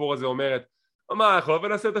ההיגיון בסיפור הזה אומרת, מה, אנחנו לא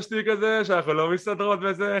נעשה את השתיק הזה, שאנחנו לא מסתדרות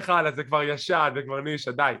וזה, חלה, זה כבר ישן, זה כבר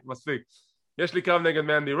נישה, די, מספיק. יש לי קרב נגד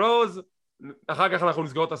מנדי רוז, אחר כך אנחנו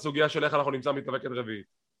נסגור את הסוגיה של איך אנחנו נמצא מתאבקת רביעית.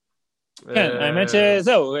 כן, האמת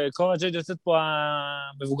שזהו, קורו ג'ייד יוצאת פה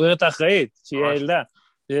המבוגרת האחראית, שהיא הילדה,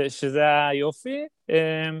 שזה היופי.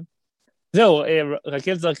 זהו,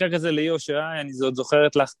 רקל זרקה כזה לאיו שעה, אני זאת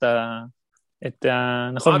זוכרת לך את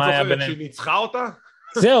נכון, מה היה ביניהם. את זוכרת שהיא ניצחה אותה?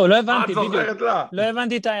 זהו, לא הבנתי, בדיוק. לא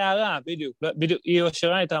הבנתי את ההערה, בדיוק. איו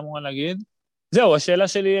שעה הייתה אמורה להגיד. זהו, השאלה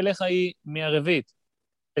שלי אליך היא מהרביעית.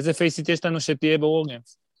 איזה פייסית יש לנו שתהיה ב-War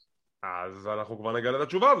Games? אז אנחנו כבר נגלה את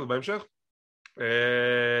התשובה הזאת בהמשך.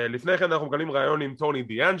 לפני כן אנחנו מגלים רעיון עם טוני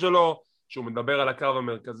דיאנג'לו, שהוא מדבר על הקרב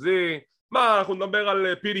המרכזי. מה, אנחנו נדבר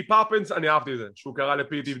על פיטי פופינס, אני אהבתי את זה, שהוא קרא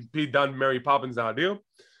לפיטי דן מרי פופינס, זה אדיר.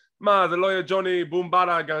 מה, זה לא יהיה ג'וני בום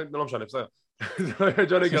בלה, לא משנה, בסדר. זה לא יהיה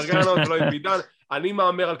ג'וני גרגנו, זה לא יהיה פיטי דן. אני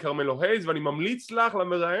מאמר על קרמלו הייז, ואני ממליץ לך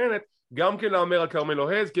למראיינת גם כן לאמר על קרמלו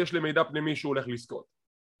הייז, כי יש לי מידע פנימי שהוא הולך לזכות.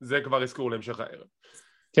 זה כבר הזכור להמשך הערב.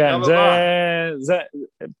 כן,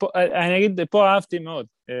 אני אגיד, פה אהבתי מאוד.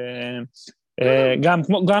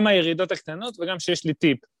 גם הירידות הקטנות וגם שיש לי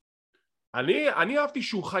טיפ. אני אהבתי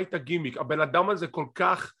שהוא חי את הגימיק, הבן אדם הזה כל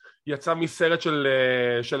כך יצא מסרט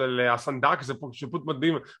של הסנדק, זה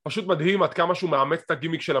פשוט מדהים עד כמה שהוא מאמץ את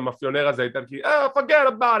הגימיק של המאפיונר הזה, איטלקי, forget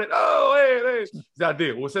about it, זה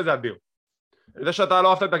אדיר, הוא עושה זה אדיר. זה שאתה לא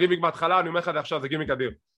אהבת את הגימיק בהתחלה, אני אומר לך עכשיו, זה גימיק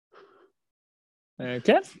אדיר.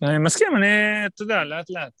 כן, אני מסכים, אתה יודע, לאט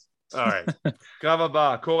לאט. קרב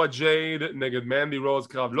הבא, קורה ג'ייד נגד מנדי רוז,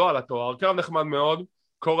 קרב לא על התואר, קרב נחמד מאוד,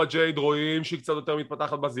 קורה ג'ייד רואים שהיא קצת יותר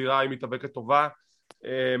מתפתחת בזירה, היא מתאבקת טובה,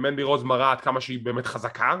 מנדי רוז מראה עד כמה שהיא באמת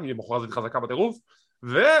חזקה, היא בחורה הזאת חזקה בטירוף,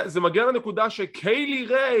 וזה מגיע לנקודה שקיילי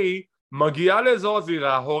ריי מגיעה לאזור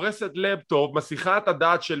הזירה, הורסת לפטופ, מסיחה את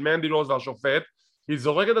הדעת של מנדי רוז והשופט, היא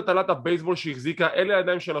זורקת את תלת הבייסבול שהחזיקה אלה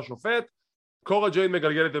הידיים של השופט, קורה ג'ייד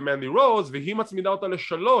מגלגלת את מנדי רוז והיא מצמידה אותה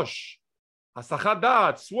ל3, הסחת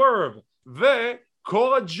דעת, סוורב,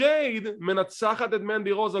 וקורה ג'ייד מנצחת את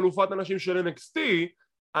מנדי רוז אלופת הנשים של NXT,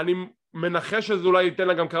 אני מנחש שזה אולי ייתן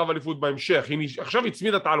לה גם קרב אליפות בהמשך, עכשיו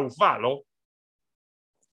הצמידה את האלופה, לא?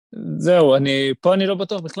 זהו, פה אני לא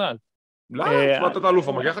בטוח בכלל. לא, הצמדת את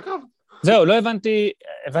האלופה, מגיע לך קרב? זהו, לא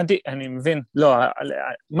הבנתי, אני מבין, לא,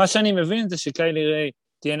 מה שאני מבין זה שקיילי ריי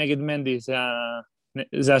תהיה נגד מנדי,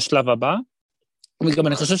 זה השלב הבא, וגם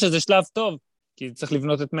אני חושב שזה שלב טוב, כי צריך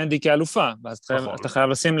לבנות את מנדי כאלופה, ואז אתה חייב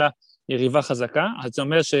לשים לה יריבה חזקה, אז זה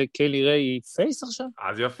אומר שקיילי ריי היא פייס עכשיו?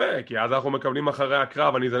 אז יפה, כי אז אנחנו מקבלים אחרי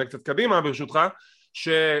הקרב, אני אזנק קצת קדימה ברשותך,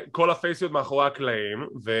 שכל הפייסיות מאחורי הקלעים,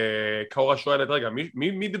 וקורה שואלת, רגע,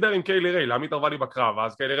 מי דיבר עם קיילי ריי? למה התערבה לי בקרב?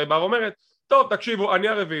 אז קיילי ריי באה ואומרת, טוב, תקשיבו, אני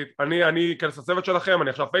הרביעית, אני אכנס לצוות שלכם, אני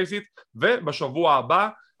עכשיו פייסית, ובשבוע הבא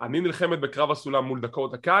אני נלחמת בקרב הסולם מול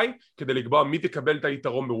דקות הקאי, כדי לקבוע מי תקבל את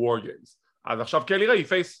היתרון בוור גיימס. אז עכשיו קיילי ריי היא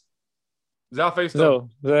פייס. זה הפייס.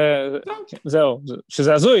 זהו,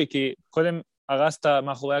 שזה הזוי, כי קודם הרסת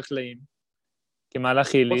מאחורי הקלעים,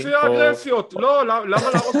 כמהלך הילי. הוציאה אגרסיות, לא, למה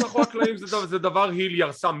להרוס מאחורי הקלעים זה דבר היל, היא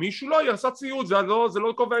הרסה מישהו? לא, היא הרסה ציוד, זה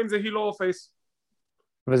לא קובע אם זה היל או פייס.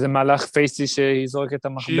 וזה מהלך פייסי שהיא זורקת את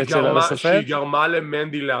המחבט שלה לסופר? שהיא גרמה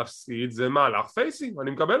למנדי להפסיד, זה מהלך פייסי,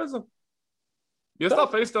 אני מקבל את זה. יש לה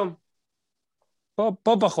פייסטון.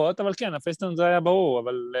 פה פחות, אבל כן, הפייסטון זה היה ברור,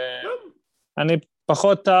 אבל אני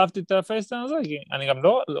פחות אהבתי את הפייסטון הזה, כי אני גם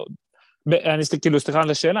לא, אני כאילו, סליחה על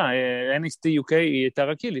השאלה, NXT UK היא הייתה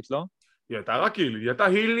רק הילית, לא? היא הייתה רק הילית, היא הייתה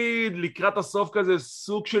הילית לקראת הסוף כזה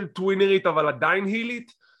סוג של טווינרית, אבל עדיין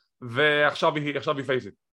הילית, ועכשיו היא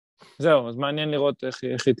פייסית. זהו, אז מעניין לראות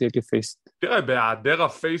איך היא תהיה כפייסית. תראה, בהיעדר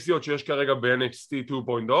הפייסיות שיש כרגע ב-NXT 2.0,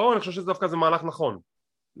 אני חושב שזה דווקא זה מהלך נכון,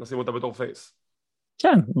 נשים אותה בתור פייס.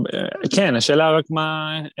 כן, השאלה רק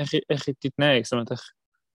איך היא תתנהג, זאת אומרת איך...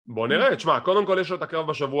 בוא נראה, תשמע, קודם כל יש לו את הקרב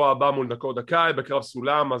בשבוע הבא מול דקות הקאי, בקרב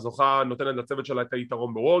סולם, הזוכה נותנת לצוות שלה את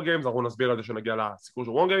היתרון בוור גיימס, אנחנו נסביר על זה שנגיע לסיקור של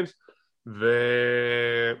וור גיימס,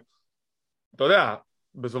 אתה יודע,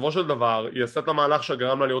 בסופו של דבר, היא עשתה את המהלך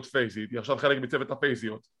שגרם לה להיות פייסית, היא עכשיו חלק מצוות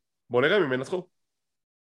הפייסיות, בוא נראה ממנה זכו.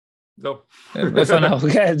 זהו.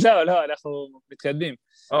 זהו, לא, אנחנו מתקדמים.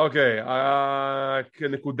 אוקיי,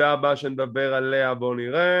 כנקודה הבאה שנדבר עליה, בואו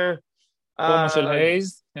נראה. פרומו של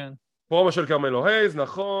הייז, כן. פרומו של קרמלו הייז,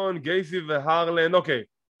 נכון, גייסי והרלנד, אוקיי.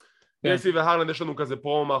 גייסי והרלנד יש לנו כזה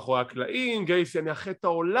פרומו מאחורי הקלעים, גייסי אני אחת את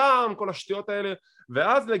העולם, כל השטויות האלה,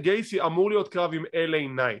 ואז לגייסי אמור להיות קרב עם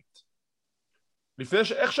LA נייט. לפני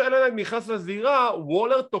שאיך ש-LA נייט נכנס לזירה,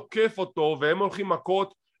 וולר תוקף אותו, והם הולכים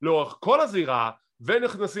מכות לאורך כל הזירה,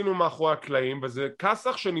 ונכנסים מאחורי הקלעים, וזה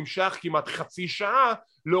כסח שנמשך כמעט חצי שעה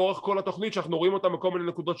לאורך כל התוכנית, שאנחנו רואים אותה מכל מיני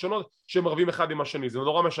נקודות שונות, שהם רבים אחד עם השני, זה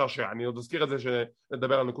נורא משעשע, אני עוד אזכיר את זה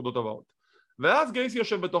שנדבר על נקודות הבאות. ואז גייסי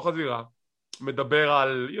יושב בתוך הזירה, מדבר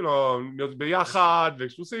על, להיות ביחד,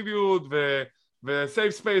 ואקסקלוסיביות,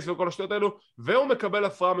 וסייף ספייס וכל השטויות האלו, והוא מקבל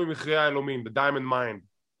הפרעה ממכריע האלומים, The Diamond Mind.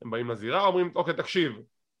 הם באים לזירה, אומרים, אוקיי, תקשיב,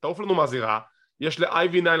 תעוף לנו מהזירה, יש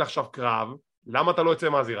ל-IV9 עכשיו קרב, למה אתה לא יוצא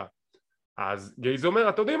מהזירה? אז גייזי אומר,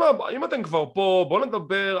 אתה יודעים מה, אם אתם כבר פה, בואו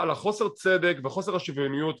נדבר על החוסר צדק וחוסר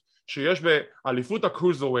השוויוניות שיש באליפות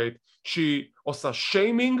הקרוזרווייט, שהיא עושה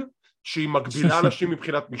שיימינג, שהיא מגבילה אנשים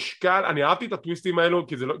מבחינת משקל, אני אהבתי את הטוויסטים האלו,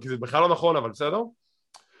 כי זה בכלל לא נכון, אבל בסדר?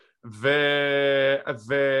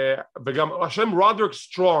 וגם השם רודריק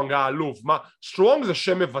סטרונג, האלוף, סטרונג זה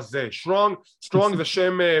שם מבזה, סטרונג זה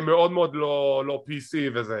שם מאוד מאוד לא PC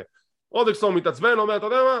וזה. רודריק סטרונג מתעצבן, אומר, אתה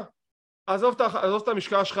יודע מה? עזוב את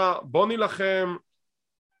המשקל שלך, בוא נילחם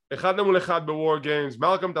אחד למול אחד בוור גיימס,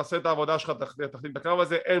 מלקם תעשה את העבודה שלך, תחתים את הקרב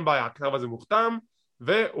הזה, אין בעיה, הקרב הזה מוכתם,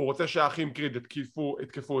 והוא רוצה שהאחים קריד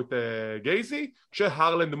התקפו את גייסי,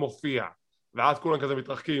 כשהרלנד מופיע, ואז כולם כזה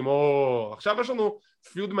מתרחקים, עכשיו יש לנו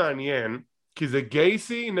פיוד מעניין, כי זה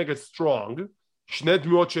גייסי נגד סטרונג, שני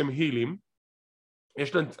דמויות שהם הילים,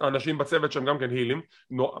 יש אנשים בצוות שהם גם כן הילים,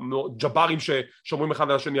 ג'ברים ששומרים אחד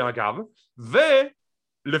על השני על הגב,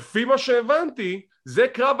 לפי מה שהבנתי, זה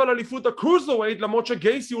קרב על אליפות הקרוזרווייט, למרות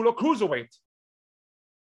שגייסי הוא לא קרוזרווייט.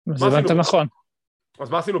 זה הבנת נכון. אז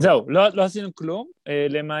מה עשינו? זהו, לא עשינו כלום,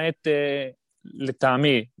 למעט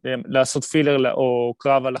לטעמי, לעשות פילר או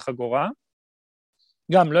קרב על החגורה.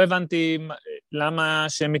 גם לא הבנתי למה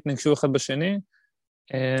שהם התנגשו אחד בשני.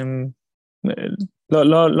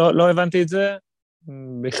 לא הבנתי את זה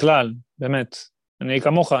בכלל, באמת. אני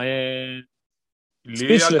כמוך,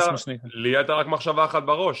 ספיצ'לס מה שנקרא. לי הייתה רק מחשבה אחת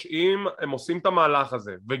בראש, אם הם עושים את המהלך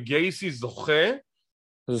הזה, וגייסי זוכה,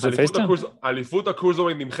 אליפות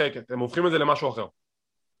הקרוזרווייט נמחקת, הם הופכים את זה למשהו אחר.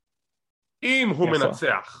 אם הוא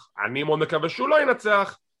מנצח, אני מאוד מקווה שהוא לא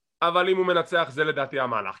ינצח, אבל אם הוא מנצח זה לדעתי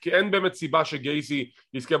המהלך, כי אין באמת סיבה שגייסי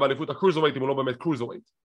יזכה באליפות הקרוזרווייט אם הוא לא באמת קרוזרווייט.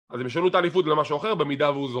 אז הם ישנו את האליפות למשהו אחר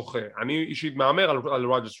במידה והוא זוכה. אני אישית מאמר על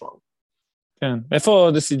רוג'ר סטרונג. כן, איפה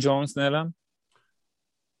דסי ג'ונס נעלם?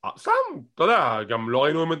 סתם, אתה יודע, גם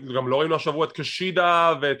לא ראינו השבוע את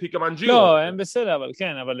קשידה וטיקה מנג'ירו. לא, הם בסדר, אבל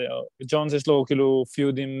כן, אבל ג'ונס יש לו כאילו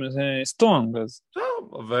פיוד עם סטרונג, אז...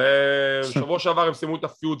 ושבוע שעבר הם שימו את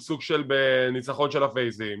הפיוד סוג של בניצחון של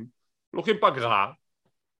הפייזים, לוקחים פגרה,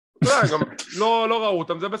 גם לא ראו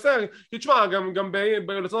אותם, זה בסדר, כי תשמע, גם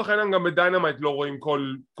לצורך העניין גם בדיינמייט לא רואים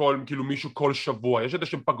כאילו מישהו כל שבוע, יש את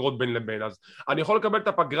השם פגרות בין לבין, אז אני יכול לקבל את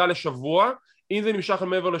הפגרה לשבוע, אם זה נמשך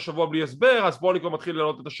מעבר לשבוע בלי הסבר, אז פה אני כבר מתחיל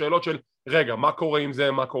לעלות את השאלות של רגע, מה קורה עם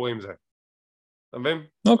זה, מה קורה עם זה, אתה מבין?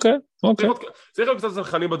 אוקיי. צריך להיות קצת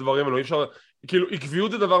זרחני בדברים האלו, כאילו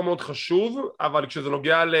עקביות זה דבר מאוד חשוב, אבל כשזה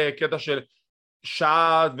נוגע לקטע של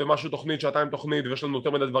שעה ומשהו תוכנית, שעתיים תוכנית, ויש לנו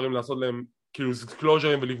יותר מדי דברים לעשות להם כאילו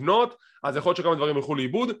קלוז'רים ולבנות, אז יכול להיות שכמה דברים ילכו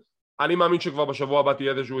לאיבוד. אני מאמין שכבר בשבוע הבא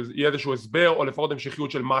יהיה איזשהו הסבר, או לפחות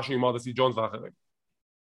המשכיות של משהו עם דסי ג'ונס ואחרים.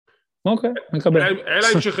 אוקיי, מקבל. אלא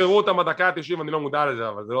אם שחררו אותם בדקה ה-90, אני לא מודע לזה,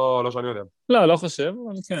 אבל זה לא שאני יודע. לא חושב,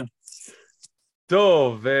 אבל כן.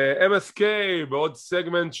 טוב, MSK בעוד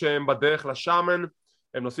סגמנט שהם בדרך לשמן,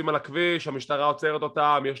 הם נוסעים על הכביש, המשטרה עוצרת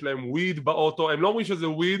אותם, יש להם וויד באוטו, הם לא אומרים שזה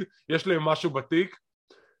וויד, יש להם משהו בתיק.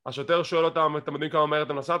 השוטר שואל אותם, אתם יודעים כמה מהר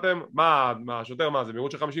אתם נסעתם? מה, השוטר מה, זה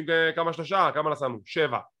מהירות של 50 כמה של השעה? כמה נסענו?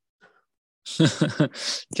 7.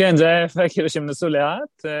 כן, זה היה יפה כאילו שהם נסעו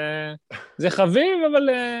לאט, זה חביב, אבל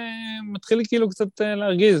מתחיל כאילו קצת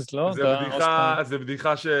להרגיז, לא? זה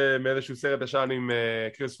בדיחה שמאיזשהו סרט ישן עם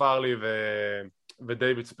קריס פארלי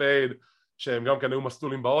ודייוויד ספייד, שהם גם כן היו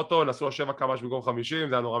מסלולים באוטו, נסעו 7 כמה במקום 50,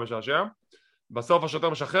 זה היה נורא משעשע. בסוף השוטר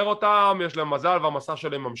משחרר אותם, יש להם מזל והמסע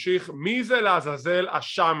שלהם ממשיך. מי זה לעזאזל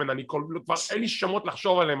השמן? אני כבר אין לי שמות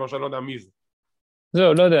לחשוב עליהם, או שאני לא יודע מי זה.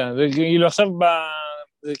 זהו, לא יודע, זה כאילו עכשיו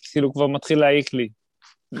זה כאילו כבר מתחיל להעיק לי,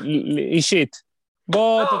 אישית.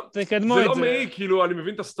 בוא תקדמו את זה. זה לא מעיק, כאילו אני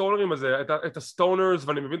מבין את הסטונרים הזה, את הסטונרס,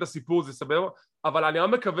 ואני מבין את הסיפור, זה סבבה, אבל אני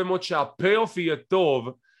מקווה מאוד שהפי-אוף יהיה טוב,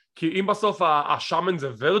 כי אם בסוף השמן זה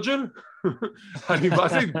ורג'ל,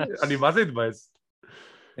 אני מה זה התבאס.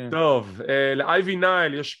 טוב, לאייבי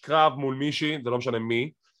נייל יש קרב מול מישהי, זה לא משנה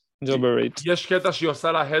מי. ג'וברית. יש קטע שהיא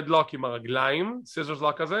עושה לה הדלוק עם הרגליים, סיזרס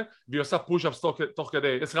לוק כזה, והיא עושה פוש-אפס תוך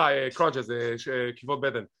כדי, קראנצ'ס, כיפות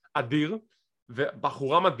בטן, אדיר,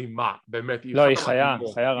 ובחורה מדהימה, באמת. לא, היא חיה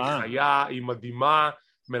רעה. היא חיה, היא מדהימה,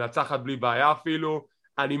 מנצחת בלי בעיה אפילו,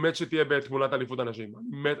 אני מת שתהיה בתמונת אליפות אנשים,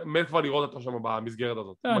 אני מת כבר לראות אותה שם במסגרת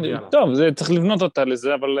הזאת. טוב, צריך לבנות אותה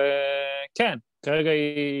לזה, אבל כן, כרגע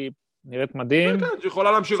היא נראית מדהים,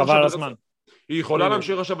 חבל על הזמן. היא יכולה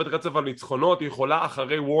להמשיך עכשיו את רצף הניצחונות, היא יכולה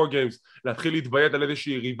אחרי War Games להתחיל להתביית על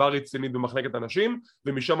איזושהי ריבה רצינית במחלקת הנשים,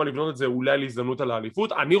 ומשם לבנות את זה אולי להזדמנות על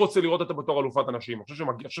האליפות. אני רוצה לראות אותה בתור אלופת הנשים,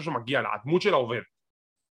 אני חושב שמגיע לה, הדמות שלה עובד.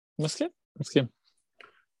 מסכים.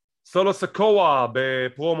 סולו סקורה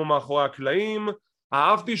בפרומו מאחורי הקלעים,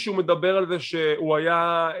 אהבתי שהוא מדבר על זה שהוא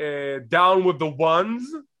היה down with the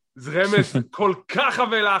ones, זה רמז כל כך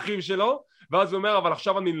חווה לאחיו שלו, ואז הוא אומר, אבל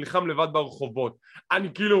עכשיו אני נלחם לבד ברחובות.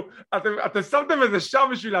 אני כאילו, אתם שמתם איזה שם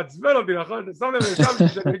בשביל לעצבן אותי, נכון? אתם שמתם איזה שם בשביל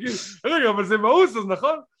שאני אגיד, רגע, אבל זה מהאוסוס,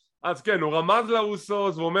 נכון? אז כן, הוא רמז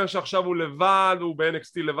לאוסוס, והוא אומר שעכשיו הוא לבד, הוא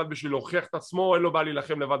ב-NXT לבד בשביל להוכיח את עצמו, אין לו בא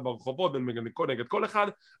להילחם לבד ברחובות, נגד כל אחד,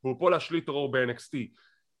 והוא פה להשליט טרור ב-NXT.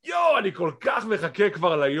 יואו, אני כל כך מחכה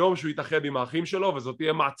כבר ליום שהוא יתאחד עם האחים שלו, וזאת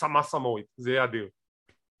תהיה מעצמה סמואית, זה יהיה אדיר.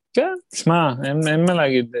 כן, שמע, אין מה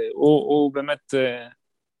להגיד, הוא באמת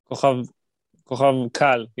כוכב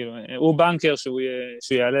קל, כאילו, הוא בנקר שהוא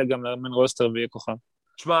יעלה גם למן רוסטר ויהיה כוכב.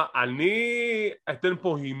 תשמע, אני אתן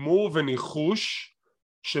פה הימור וניחוש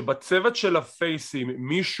שבצוות של הפייסים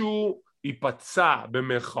מישהו ייפצע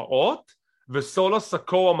במרכאות וסולו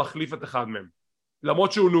סקורה מחליף את אחד מהם,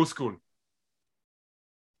 למרות שהוא ניוסקול.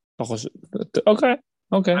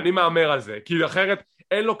 אוקיי. אני מאמר על זה, כי אחרת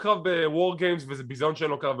אין לו קרב בוור גיימס וזה ביזיון שאין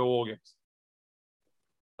לו קרב בוור גיימס.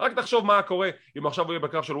 רק תחשוב מה קורה אם עכשיו הוא יהיה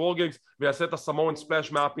בקרב של וור גיימס ויעשה את הסמואן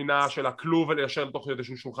ספלאש מהפינה של הכלוב וליישר לתוך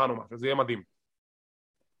איזשהו שולחן או משהו, זה יהיה מדהים.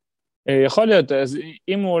 יכול להיות, אז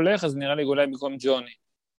אם הוא הולך אז נראה לי אולי במקום ג'וני.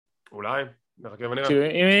 אולי, נחכה ונראה. כאילו,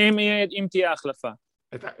 אם תהיה החלפה.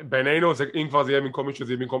 בינינו, אם כבר זה יהיה במקום מישהו,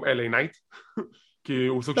 זה יהיה במקום LA נייט. כי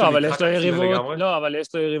הוא סוג של... לא, אבל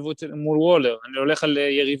יש לו יריבות מול וולר, אני הולך על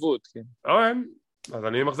יריבות. אז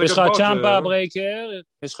אני מחזיק... יש לך צ'אמפה ברייקר,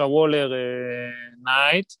 יש לך וולר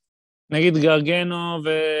נייט, נגיד גרגנו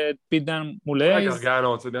ופידן מול אייז.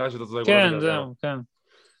 גרגנו, זה נראה שאתה צודק. כן, זהו, כן.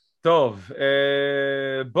 טוב,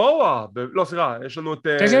 בואה, לא, סליחה, יש לנו את...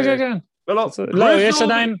 כן. לא, יש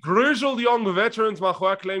עדיין... גריז'לד יונג וטרנס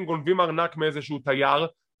מאחורי הקלעים גונבים ארנק מאיזשהו תייר.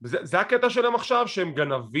 זה הקטע שלהם עכשיו, שהם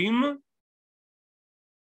גנבים?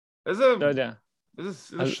 איזה... לא יודע.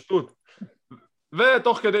 איזה שטות.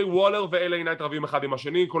 ותוך כדי וולר ואלי נייט רבים אחד עם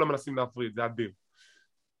השני, כולם מנסים להפריד, זה אדיר.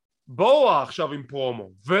 בואה עכשיו עם פרומו,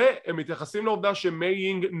 והם מתייחסים לעובדה שמי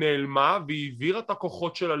יינג נעלמה והעבירה את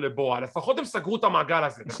הכוחות שלה לבואה. לפחות הם סגרו את המעגל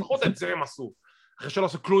הזה, לפחות את זה הם עשו. אחרי שלא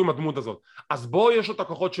עשו כלום עם הדמות הזאת. אז בו יש את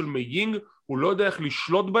הכוחות של מי יינג, הוא לא יודע איך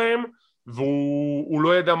לשלוט בהם, והוא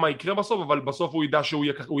לא ידע מה יקרה בסוף, אבל בסוף הוא ידע שהוא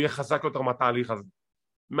יהיה חזק יותר מהתהליך הזה.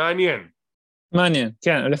 מעניין. מעניין,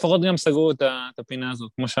 כן, לפחות גם סגרו את הפינה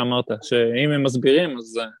הזאת, כמו שאמרת, שאם הם מסבירים,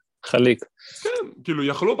 אז חליק. כן, כאילו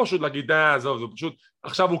יכלו פשוט להגיד, עזוב, זה פשוט,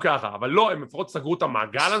 עכשיו הוא ככה, אבל לא, הם לפחות סגרו את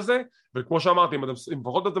המעגל הזה, וכמו שאמרתי, אם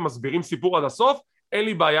לפחות אתם מסבירים סיפור עד הסוף, אין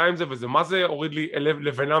לי בעיה עם זה, וזה מה זה הוריד לי,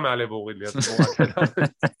 לבנה מהלב הוריד לי,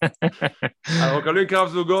 אנחנו מקבלים קרב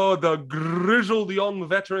זוגות, The Grizzled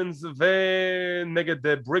Young Veterans,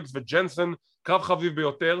 ונגד בריגס וג'נסון, קרב חביב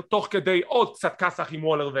ביותר, תוך כדי עוד קצת כסח עם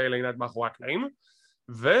וולר ואליינת מאחורי הקלעים,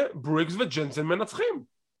 ובריגס וג'נסון מנצחים.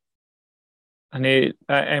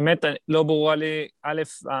 האמת, לא ברורה לי, א',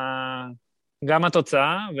 גם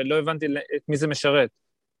התוצאה, ולא הבנתי את מי זה משרת.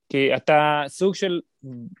 כי אתה סוג של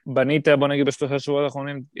בנית, בוא נגיד בשלושה שבועות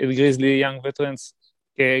האחרונים, את גריזלי יאנג וטרנס,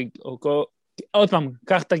 עוד פעם,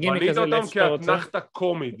 קח את הגימיק הזה לאיפה שאתה רוצה. בנית אותם כאתנחתה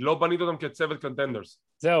קומית, לא בנית אותם כצוות קונטנדרס.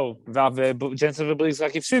 זהו, וג'נסון ובריגס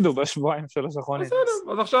רק הפסידו בשבועיים שלוש האחרונים.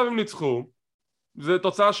 בסדר, אז עכשיו הם ניצחו, זו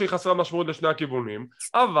תוצאה שהיא חסרה משמעות לשני הכיוונים,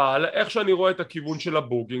 אבל איך שאני רואה את הכיוון של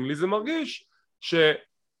הבוקינג, לי זה מרגיש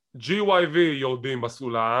ש-GYV יורדים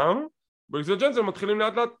בסולם, בריגס וג'נסון מתחילים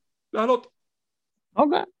לאט לאט לעלות.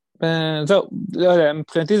 אוקיי, זהו, לא יודע,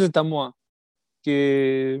 מבחינתי זה תמוה, כי...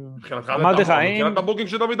 אמרתי לך, האם... מבחינת הבוקינג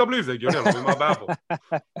שתמיד בלי זה, הגיוני, אני מה הבעיה פה.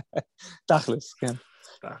 תכלס, כן.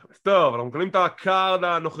 טוב, אנחנו מקבלים את הקארד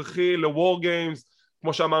הנוכחי ל-War Games,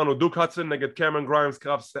 כמו שאמרנו, דוק הדסון נגד קמרון גריימס,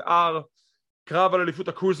 קרב שיער, קרב על אליפות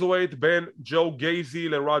הקרוזרווייט בין ג'ו גייזי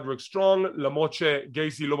לרודריק סטרונג, למרות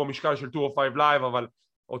שגייזי לא במשקל של 205 לייב,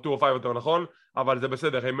 או 205 יותר נכון, אבל זה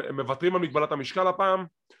בסדר, הם מוותרים על מגבלת המשקל הפעם.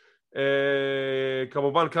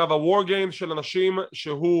 כמובן קרב ה-War Games של אנשים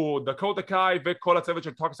שהוא דקוטה קאי וכל הצוות של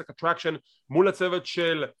Toxic Attraction מול הצוות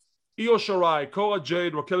של איו שיראי, קורה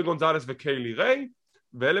ג'ייד, רוקל גונזלס וקיילי ריי,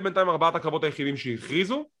 ואלה בינתיים ארבעת הקרבות היחידים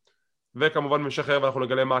שהכריזו, וכמובן במשך הערב אנחנו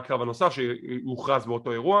נגלה מה הקרב הנוסף שיוכרז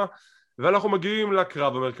באותו אירוע, ואנחנו מגיעים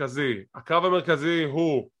לקרב המרכזי. הקרב המרכזי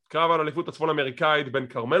הוא קרב על אליפות הצפון אמריקאית בין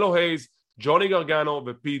קרמלו הייז, ג'וני גרגנו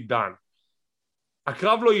ופיט דן.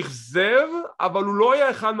 הקרב לא יחזב, אבל הוא לא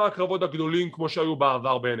היה אחד מהקרבות הגדולים כמו שהיו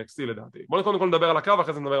בעבר ב-NXT לדעתי. בואו קודם כל נדבר על הקרב,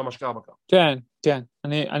 אחרי זה נדבר על מה שקרה בקרב. כן, כן.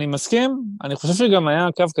 אני מסכים, אני חושב שגם היה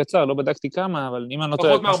קרב קצר, לא בדקתי כמה, אבל אם אני נותן...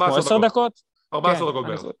 פחות מ-14 דקות. 14 דקות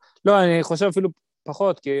בערך. לא, אני חושב אפילו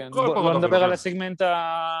פחות, כי לא נדבר על הסגמנט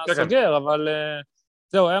הסוגר, אבל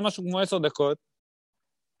זהו, היה משהו כמו 10 דקות.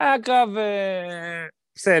 היה קרב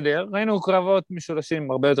בסדר, ראינו קרבות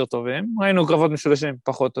משולשים הרבה יותר טובים, ראינו קרבות משולשים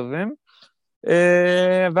פחות טובים,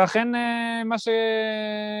 ואכן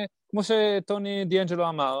כמו שטוני דיאנג'לו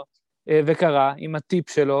אמר וקרה עם הטיפ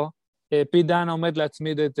שלו, פיט דן עומד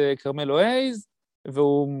להצמיד את קרמלו הייז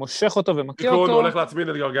והוא מושך אותו ומכיר אותו. הוא הולך להצמיד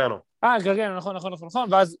את גרגנו. גרגנו,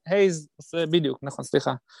 נכון, ואז הייז עושה בדיוק, נכון,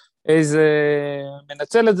 סליחה, הייז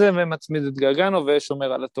מנצל את זה ומצמיד את גרגנו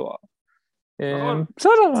ושומר על התואר.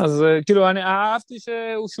 בסדר, אז כאילו אני אהבתי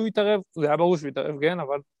שהוא יתערב, זה היה ברור שהוא יתערב, כן,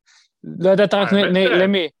 אבל לא ידעת רק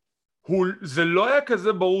למי. זה לא היה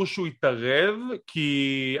כזה ברור שהוא יתערב,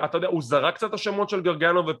 כי אתה יודע, הוא זרק קצת השמות של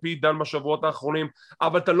גרגנו ופיט דן בשבועות האחרונים,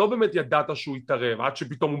 אבל אתה לא באמת ידעת שהוא יתערב, עד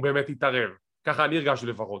שפתאום הוא באמת יתערב, ככה אני הרגשתי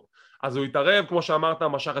לפחות. אז הוא יתערב, כמו שאמרת,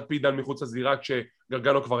 משך את פיט דן מחוץ לזירה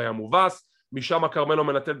כשגרגנו כבר היה מובס, משם קרמלו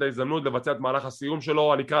מנצל את ההזדמנות לבצע את מהלך הסיום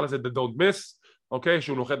שלו, אני אקרא לזה The Don't Miss, אוקיי,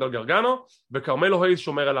 שהוא נוחת על גרגנו, וקרמלו הייז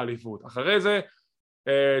שומר על האליפות. אחרי זה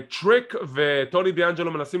טריק וטוני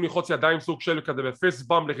דיאנג'לו מנסים ללחוץ ידיים סוג של כזה בפיסט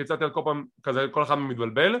באמפ לחיצת יד כל פעם כזה כל אחד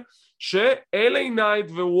מתבלבל, שאלי נייט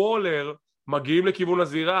ווולר מגיעים לכיוון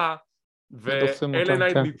הזירה ואלי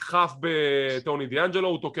נייט נדחף בטוני דיאנג'לו,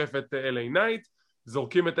 הוא תוקף את אלי נייט,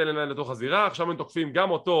 זורקים את אלי נייט לתוך הזירה, עכשיו הם תוקפים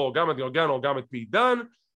גם אותו, גם את גרגנו, גם את פיט דן.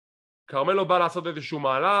 קרמלו בא לעשות איזשהו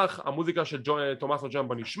מהלך, המוזיקה של תומאסו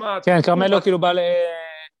ג'מבה נשמעת. כן, קרמלו כאילו בא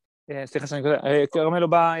סליחה שאני קודם, קרמלו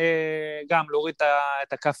בא גם להוריד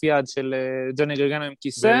את הכף יד של ג'וני גרגנו עם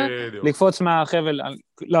כיסא, לקפוץ מהחבל,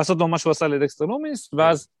 לעשות לו מה שהוא עשה לדקסטר לומיס,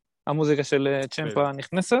 ואז המוזיקה של צ'מפה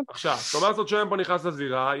נכנסת. עכשיו, תומאסו צ'מפה נכנס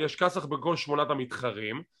לזירה, יש כסח בכל 8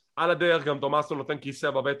 המתחרים, על הדרך גם תומאסו נותן כיסא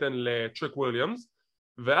בבטן לטריק וויליאמס,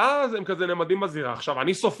 ואז הם כזה נעמדים בזירה. עכשיו,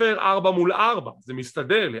 אני סופר 4 מול 4, זה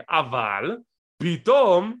מסתדר לי, אבל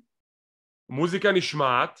פתאום מוזיקה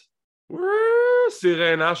נשמעת,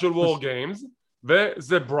 סירנה של וור גיימס,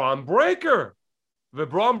 וזה ברון ברייקר,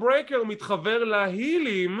 וברון ברייקר מתחבר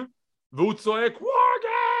להילים, והוא צועק וור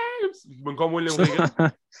גיימס במקום וויליאם ריגן.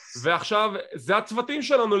 ועכשיו זה הצוותים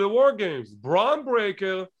שלנו לוור גיימס, ברון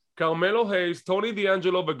ברייקר, קרמלו הייס, טוני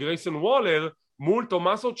דיאנג'לו וגרייסון וולר, מול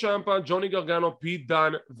תומאסו צ'מפה, ג'וני גרגנו, פיט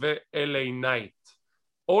דן ואלי נייט.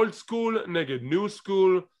 אולד סקול נגד ניו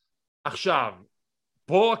סקול. עכשיו,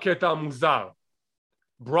 פה הקטע המוזר,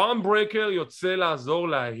 ברון ברייקר יוצא לעזור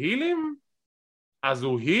להילים? אז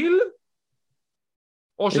הוא היל?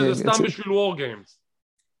 או שזה סתם בשביל וור גיימס?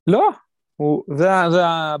 לא,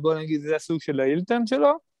 בוא נגיד, זה הסוג של ההילטן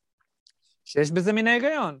שלו, שיש בזה מן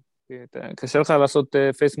ההיגיון. קשה לך לעשות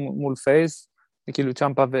פייס מול פייס, כאילו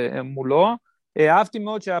צ'מפה ומולו. אהבתי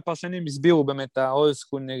מאוד שהפרשנים הסבירו באמת האולד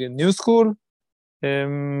סקול נגד ניו סקול.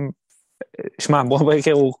 שמע, ברון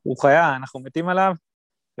ברייקר הוא חיה, אנחנו מתים עליו,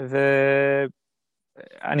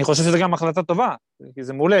 ואני חושב שזה גם החלטה טובה, כי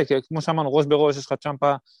זה מעולה, כי כמו שאמרנו, ראש בראש, יש לך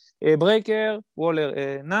צ'מפה ברייקר, וולר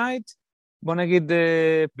נייט, בוא נגיד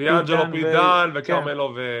דיאנג'לו פיט דן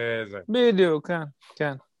וקרמלו וזה. בדיוק,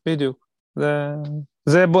 כן, בדיוק.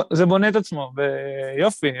 זה בונה את עצמו,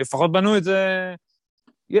 ויופי, לפחות בנו את זה,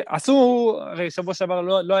 עשו, הרי שבוע שעבר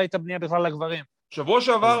לא הייתה בנייה בכלל לגברים. שבוע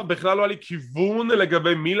שעבר בכלל לא היה לי כיוון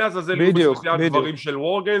לגבי מי לעזאזל בספציפי הגברים של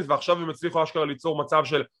וור גיימס, ועכשיו הם הצליחו אשכרה ליצור מצב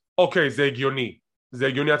של אוקיי, זה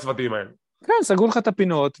הגיוני הצוותים האלה. כן, סגרו לך את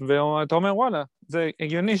הפינות, ואתה אומר וואלה, זה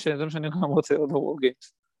הגיוני שזה מה שאני גם רוצה עוד בוור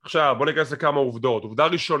גיימס. עכשיו בוא ניכנס לכמה עובדות. עובדה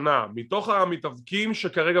ראשונה, מתוך המתאבקים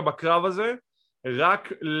שכרגע בקרב הזה, רק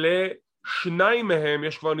לשניים מהם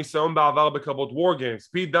יש כבר ניסיון בעבר בקרבות וור גיימס.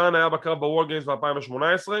 פיט דן היה בקרב בוור גיימס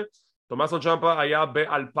ב-2018, תומאסו צ'מפה היה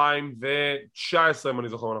ב-2019 אם אני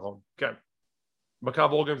זוכר נכון, כן,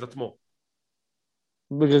 בקרב וור גיימס עצמו.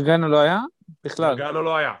 בגרגנו לא היה? בכלל. בגרגנו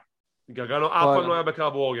לא היה, בגרגנו אף פעם לא היה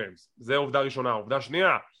בקרב וור גיימס. זה עובדה ראשונה. עובדה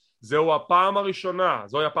שנייה, זוהי הפעם הראשונה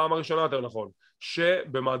יותר נכון,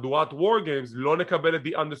 שבמהדורת וור גיימס לא נקבל את The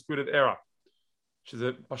Undisputed Era,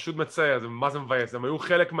 שזה פשוט מצער, זה מה זה מבאס. הם היו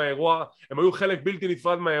חלק מהאירוע, הם היו חלק בלתי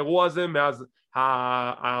נפרד מהאירוע הזה מאז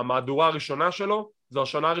המהדורה הראשונה שלו. זו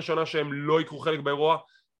השנה הראשונה שהם לא יקחו חלק באירוע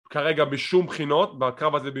כרגע בשום בחינות,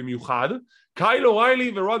 בקרב הזה במיוחד. קייל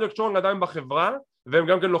אוריילי ורודריק סטרונג עדיין בחברה, והם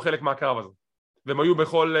גם כן לא חלק מהקרב הזה, והם היו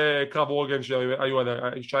בכל קרב וור-גיימס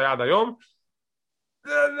שהיה עד היום.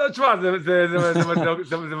 תשמע,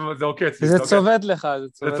 זה עוקץ לי. זה צובט לך.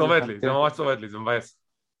 זה צובט לי, זה ממש צובט לי, זה מבאס.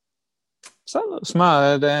 בסדר,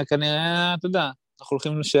 שמע, כנראה, אתה יודע, אנחנו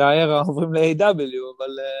הולכים שהערה עוברים ל-AW, אבל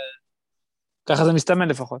ככה זה מסתמן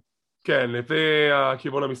לפחות. כן, לפי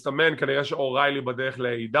הכיוון המסתמן, כנראה שאוריילי בדרך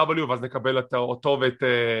ל-AW, ואז נקבל אותו ואת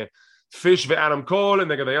פיש ואדם קול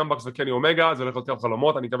נגד היאמבקס וקני אומגה. זה הולך להיות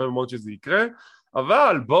חלומות, אני מקווה מאוד שזה יקרה.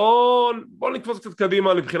 אבל בואו נקפוץ קצת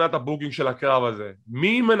קדימה לבחינת הבוקינג של הקרב הזה.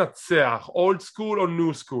 מי מנצח, אולד סקול או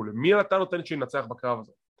ניו סקול? מי אתה נותן שינצח בקרב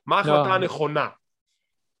הזה? מה ההחלטה הנכונה?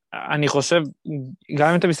 אני חושב, גם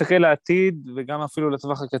אם אתה מסתכל לעתיד וגם אפילו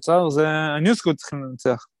לטווח הקצר, זה הניו סקול צריכים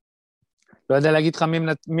לנצח. לא יודע להגיד לך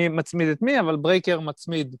מי מצמיד את מי, אבל ברייקר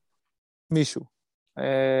מצמיד מישהו.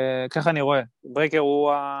 ככה אני רואה. ברייקר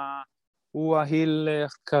הוא ההיל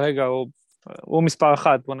כרגע, הוא מספר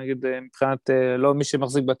 1, בוא נגיד, מבחינת לא מי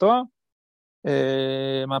שמחזיק בתואר.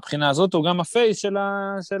 מהבחינה הזאת הוא גם הפייס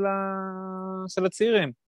של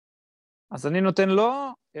הצעירים. אז אני נותן לו,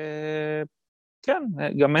 כן,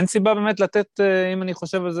 גם אין סיבה באמת לתת, אם אני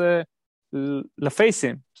חושב על זה,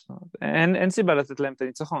 לפייסים. אין סיבה לתת להם את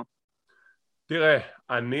הניצחון. תראה,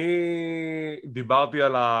 אני דיברתי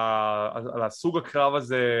על הסוג הקרב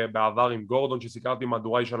הזה בעבר עם גורדון, שסיקרתי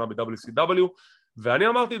מהדורה ישנה ב-WCW, ואני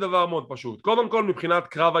אמרתי דבר מאוד פשוט. קודם כל, מבחינת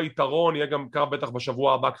קרב היתרון, יהיה גם קרב בטח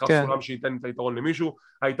בשבוע הבא, קרב סולם שייתן את היתרון למישהו.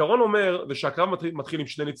 היתרון אומר, זה שהקרב מתחיל עם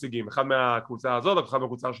 2 נציגים, אחד מהקבוצה הזאת, אחד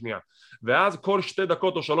מהקבוצה השנייה. ואז כל 2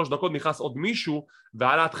 דקות או 3 דקות נכנס עוד מישהו,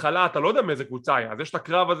 ועל ההתחלה אתה לא יודע מאיזה קבוצה היה. אז יש את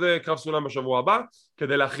הקרב הזה, קרב סולם בשבוע הבא,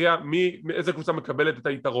 כדי להכריע איזה קבוצה מקבלת את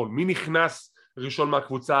היתרון, מי נכנס ראשון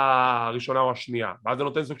מהקבוצה הראשונה או השנייה, ואז זה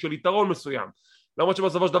נותן סוג של יתרון מסוים. למרות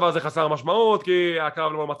שבסופו של דבר זה חסר משמעות, כי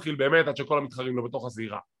הקרב לא מתחיל באמת עד שכל המתחרים לא בתוך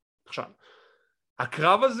הזירה. עכשיו,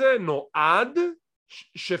 הקרב הזה נועד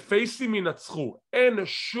שפייסים ינצחו. אין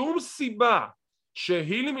שום סיבה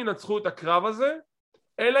שהילים ינצחו את הקרב הזה,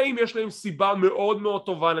 אלא אם יש להם סיבה מאוד מאוד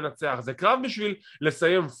טובה לנצח. זה קרב בשביל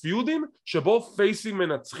לסיים פיודים שבו פייסים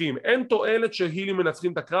מנצחים. אין תועלת שהילים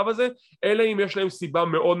מנצחים את הקרב הזה, אלא אם יש להם סיבה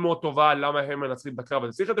מאוד מאוד טובה למה הם מנצחים את הקרב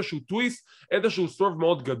הזה. צריך איזשהו טוויסט, איזשהו סטורף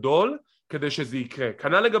מאוד גדול כדי שזה יקרה.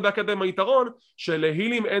 כנ"ל לגבי הקטע עם היתרון,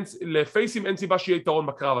 שלפייסים אין סיבה שיהיה יתרון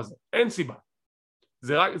בקרב הזה. אין סיבה.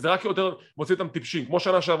 זה רק יותר מוציא אותם טיפשים, כמו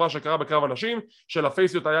שנה שעברה שקרה בקרב אנשים,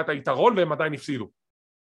 שלפייסיות היה את היתרון והם עדיין הפסידו.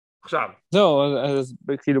 עכשיו. זהו, אז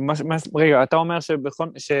כאילו, רגע, אתה אומר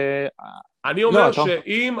אני אומר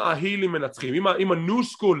שאם ההילים מנצחים, אם הניו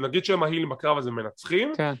סקול, נגיד שהם ההילים בקרב הזה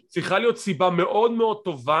מנצחים, צריכה להיות סיבה מאוד מאוד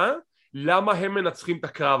טובה למה הם מנצחים את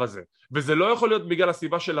הקרב הזה. וזה לא יכול להיות בגלל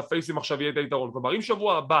הסיבה של הפייסים עכשיו יהיה את היתרון. כלומר, אם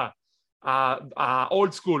שבוע הבא,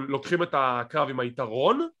 האולד סקול לוקחים את הקרב עם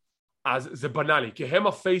היתרון, אז זה בנאלי, כי הם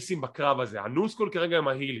הפייסים בקרב הזה. הניו סקול כרגע הם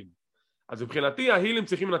ההילים. אז מבחינתי ההילים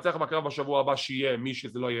צריכים לנצח בקרב בשבוע הבא שיהיה מי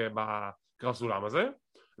שזה לא יהיה בקרב סולם הזה,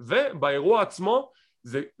 ובאירוע עצמו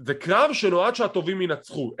זה קרב שנועד שהטובים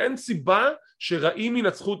ינצחו. אין סיבה שרעים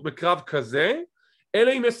ינצחו בקרב כזה,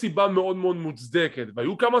 אלא אם יש סיבה מאוד מאוד מוצדקת,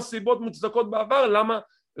 והיו כמה סיבות מוצדקות בעבר למה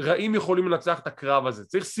רעים יכולים לנצח את הקרב הזה.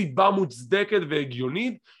 צריך סיבה מוצדקת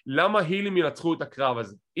והגיונית למה הילים ינצחו את הקרב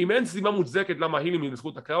הזה. אם אין סיבה מוצדקת למה הילים ינצחו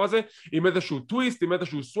את הקרב הזה, עם איזשהו טוויסט, עם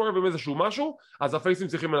איזשהו סוורב, עם איזשהו משהו, אז הפייסים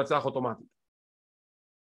צריכים לנצח אוטומטית.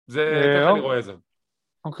 זה ככה אני רואה את זה.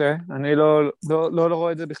 אוקיי, אני לא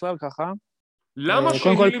רואה את זה בכלל ככה. למה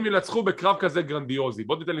שהילים ינצחו בקרב כזה גרנדיוזי?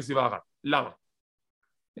 בוא תיתן לי סיבה אחת. למה?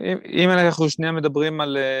 אם אנחנו שנייה מדברים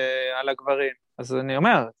על הגברים, אז אני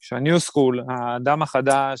אומר שהניו סקול, האדם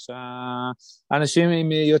החדש, האנשים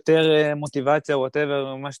עם יותר מוטיבציה, כל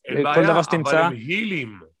דבר שתמצא. אבל הם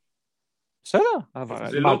הילים. בסדר, אבל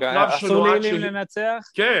זה לא קרב שנועד לנצח?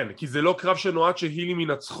 כן, כי זה לא קרב שנועד שהילים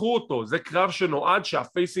ינצחו אותו, זה קרב שנועד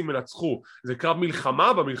שהפייסים ינצחו. זה קרב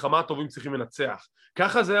מלחמה, במלחמה הטובים צריכים לנצח.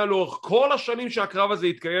 ככה זה היה לאורך כל השנים שהקרב הזה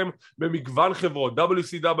התקיים במגוון חברות,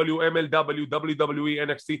 WCW, MLW, WWE,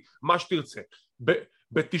 NXT, מה שתרצה.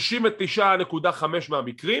 ב-99.5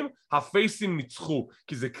 מהמקרים הפייסים ניצחו,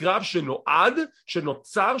 כי זה קרב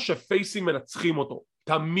שנוצר שפייסים מנצחים אותו,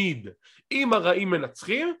 תמיד. אם הרעים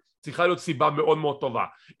מנצחים, צריכה להיות סיבה מאוד מאוד טובה.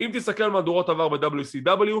 אם תסתכל על מהדורות עבר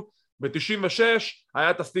ב-WCW, ב-96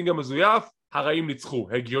 היה את הסטינג המזויף, הרעים ניצחו,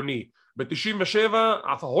 הגיוני. ב-97,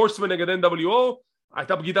 ההורסמן נגד NWO,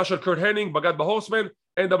 הייתה בגידה של קורט הנינג, בגד בהורסמן,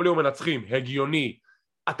 NWO מנצחים, הגיוני.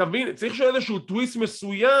 אתה מבין, צריך שיהיה איזשהו טוויסט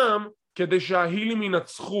מסוים כדי שההילים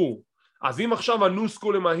ינצחו. אז אם עכשיו הניו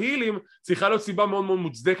סקול עם ההילים, צריכה להיות סיבה מאוד מאוד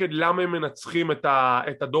מוצדקת למה הם מנצחים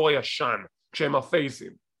את הדור הישן, כשהם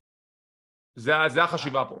הפייסים. זה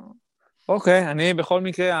החשיבה פה. אוקיי, אני בכל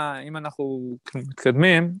מקרה, אם אנחנו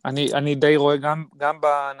מתקדמים, אני די רואה גם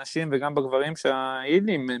בנשים וגם בגברים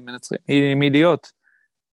שההילים מנצחים, עם אידיות.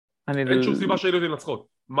 אין שום סיבה שההילים ינצחות.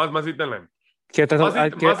 מה זה ייתן להם?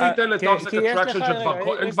 מה זה ייתן לטוקסיק אטרקשן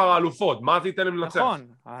שאין כבר האלופות? מה זה ייתן להם לנצח? נכון,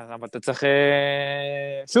 אבל אתה צריך,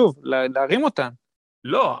 שוב, להרים אותן.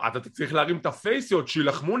 לא, אתה צריך להרים את הפייסיות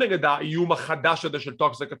שילחמו נגד האיום החדש הזה של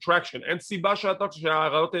טוקסיק אטרקשן. אין סיבה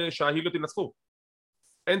שההילות ינצחו.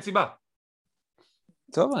 אין סיבה.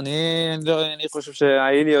 טוב, אני חושב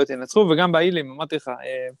שההיליות ינצחו, וגם בהילים, אמרתי לך,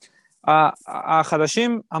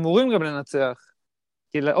 החדשים אמורים גם לנצח.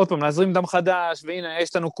 כי עוד פעם, להזרים דם חדש, והנה,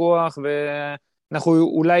 יש לנו כוח, ואנחנו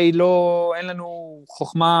אולי לא, אין לנו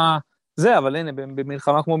חוכמה זה, אבל הנה,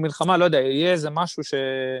 במלחמה כמו מלחמה, לא יודע, יהיה איזה משהו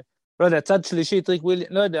לא יודע, צד שלישי, טריק ווילי,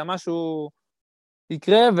 לא יודע, משהו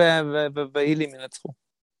יקרה, והילים ינצחו.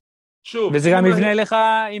 שוב, וזה גם יבנה לך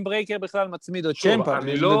עם ברייקר בכלל מצמיד או צ'מפה,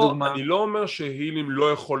 אני לא אומר שהילים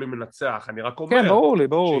לא יכולים לנצח, אני רק אומר, כן, ברור לי.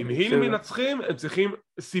 שאם הילים מנצחים, הם צריכים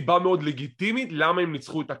סיבה מאוד לגיטימית למה הם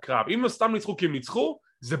ניצחו את הקרב. אם לא סתם ניצחו כי הם ניצחו,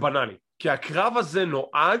 זה בנאלי. כי הקרב הזה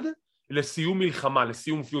נועד לסיום מלחמה,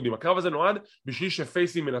 לסיום פיודים. הקרב הזה נועד בשביל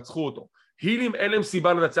שפייסים ינצחו אותו. הילים אין להם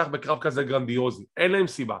סיבה לנצח בקרב כזה גרנדיוזי, אין להם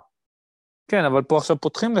סיבה. כן, אבל פה עכשיו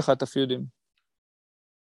פותחים לך את הפיודים.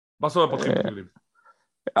 מה זאת אומרת פותחים את הפיודים?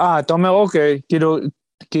 אתה אומר אוקיי, כאילו,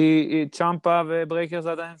 כי צ'מפה וברייקר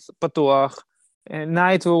זה עדיין פתוח,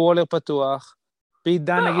 נייט ווולר פתוח,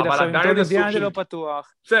 פידן נגיד עכשיו, אם טוני דיאן זה לא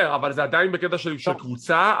פתוח. בסדר, אבל זה עדיין בקטע של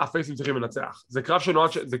קבוצה, הפייסים צריכים לנצח. זה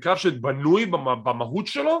קרב שבנוי במהות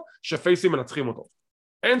שלו, שפייסים מנצחים אותו.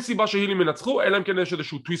 אין סיבה שהילים מנצחו, אלא אם כן יש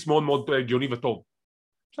איזשהו טוויסט מאוד מאוד הגיוני וטוב.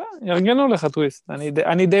 ירגנו לך טוויסט,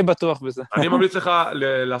 אני די בטוח בזה. אני ממליץ לך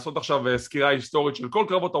לעשות עכשיו סקירה היסטורית של כל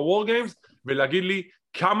קרבות ה-War Games, ולהגיד לי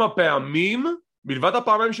כמה פעמים, מלבד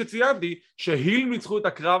הפעמים שציינתי, שהיל ניצחו את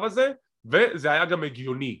הקרב הזה, וזה היה גם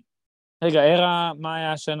הגיוני. רגע, ערה, מה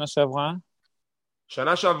היה השנה שעברה?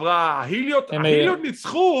 שנה שעברה, ההיליות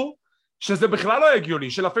ניצחו, שזה בכלל לא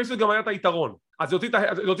הגיוני, שלפייסיות גם היה את היתרון. אז זה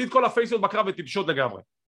הוציא את כל הפייסיות בקרב וטיפשות לגמרי.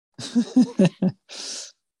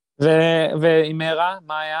 ועם מלאה,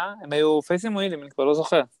 מה היה? הם היו פייסים או הילים? אני כבר לא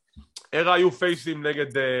זוכר. מלאה היו פייסים נגד,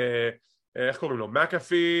 איך קוראים לו?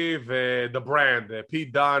 מקאפי ו-The Brand,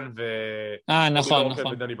 פיט דן נכון.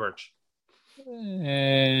 ודני ברץ'.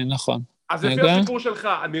 נכון. אז לפי הסיפור שלך,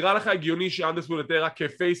 נראה לך הגיוני שאנדרספולד ארה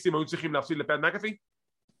כפייסים היו צריכים להפסיד לפט מקאפי?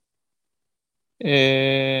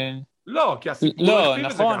 לא, כי הסיפור לא, הכתיב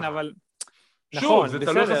את זה נכון, ככה. אבל... שוב, זה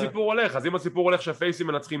תלוי איך הסיפור הולך, אז אם הסיפור הולך שהפייסים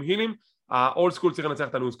מנצחים הילים, האולד סקול צריך לנצח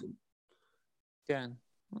את הניו סקול. כן.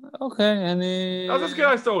 אוקיי, אני... אז תזכיר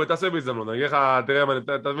ההיסטוריה, תעשה בהזדמנות, אני אגיד לך,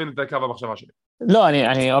 תראה, תבין את קו המחשבה שלי. לא,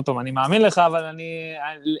 אני עוד פעם, אני מאמין לך, אבל אני...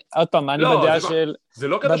 עוד פעם, אני בדעה של... זה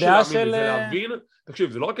לא קטע של להאמין לי, זה להבין...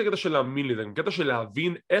 תקשיב, זה לא רק קטע של להאמין לי, זה קטע של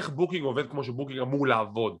להבין איך בוקינג עובד כמו שבוקינג אמור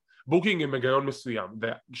לעבוד. בוקינג עם היגיון מסוים,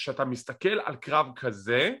 וכשאתה מסתכל על קרב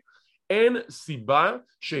כזה, אין סיבה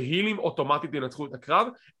שהילים אוטומטית ינצחו את הקרב,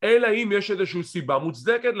 אלא אם יש איזושהי סיבה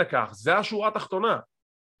מוצדקת לכך, זה השורה התחתונה.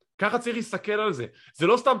 ככה צריך להסתכל על זה. זה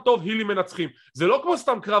לא סתם טוב הילים מנצחים, זה לא כמו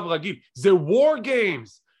סתם קרב רגיל, זה war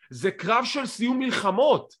games, זה קרב של סיום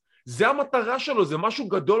מלחמות, זה המטרה שלו, זה משהו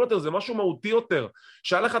גדול יותר, זה משהו מהותי יותר.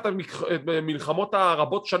 שהיה לך את המלחמות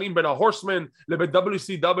הרבות שנים בין ההורסמן לבין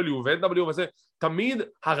WCW ו-NW וזה, תמיד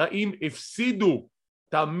הרעים הפסידו,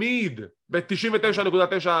 תמיד,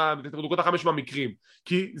 ב-99.5 מהמקרים,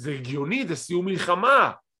 כי זה הגיוני, זה סיום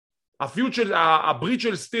מלחמה. הברית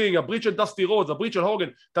של סטינג, הברית של דסטי רודס, הברית של הוגן,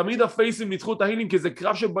 תמיד הפייסים ניצחו את ההילים, כי זה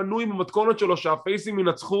קרב שבנוי במתכונת שלו, שהפייסים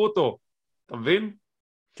ינצחו אותו. אתה מבין?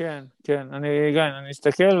 כן, אני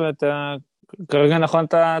אסתכל, ואתה, כרגע נכון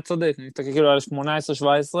אתה צודק, אני אסתכל כאילו על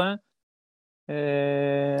 18-17.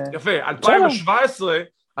 יפה,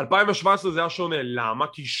 2017 זה היה שונה, למה?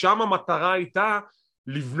 כי שם המטרה הייתה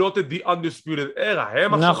לבנות את The Undisputed Era,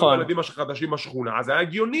 הם עכשיו הילדים החדשים בשכונה, אז היה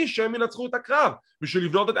הגיוני שהם ינצחו את הקרב, בשביל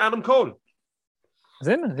לבנות את אדם קול. אז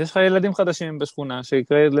הנה, יש לך ילדים חדשים בשכונה,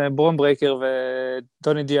 שיקרא לברון ברייקר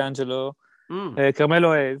וטוני דיאנג'לו,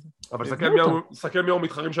 קרמלו אייז. אבל סכם מי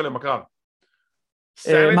המתחרים שלהם בקרב.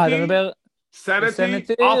 מה, אתה מדבר?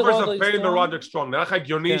 Sanity, Offers of Pain ורודריק סטרונג. נראה לך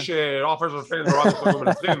הגיוני ש-Offers of Pain ורודריק סטרונג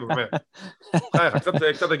מנצחים?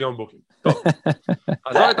 קצת הגיון בוקינג. טוב.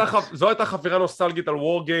 אז זו הייתה חפירה נוסטלגית על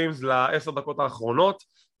War Games ל10 דקות האחרונות.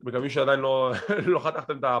 מקווים שעדיין לא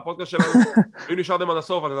חתכתם את הפודקאסט שלנו. אם נשארתם עד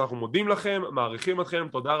הסוף, אז אנחנו מודים לכם, מעריכים אתכם.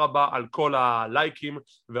 תודה רבה על כל הלייקים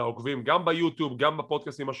והעוקבים, גם ביוטיוב, גם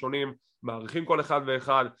בפודקאסטים השונים. מעריכים כל אחד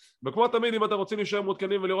ואחד. וכמו תמיד, אם אתם רוצים להישאר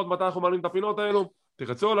מעודכנים ולראות מתי אנחנו מעלים את הפינות האלו,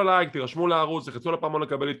 תחצו על הלייק, תירשמו לערוץ, תחצו לפעמון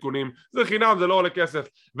לקבל עדכונים, זה חינם, זה לא עולה כסף,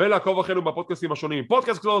 ולעקוב אחרינו בפודקאסטים השונים,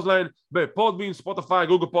 פודקאסט קלוזליין, בפודבין, ספוטיפיי,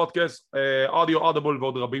 גוגל פודקאסט, אודיו אודיבל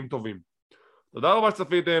ועוד רבים טובים. תודה רבה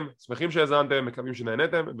שצפיתם, שמחים שהאזנתם, מקווים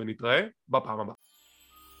שנהנתם, ונתראה בפעם הבאה.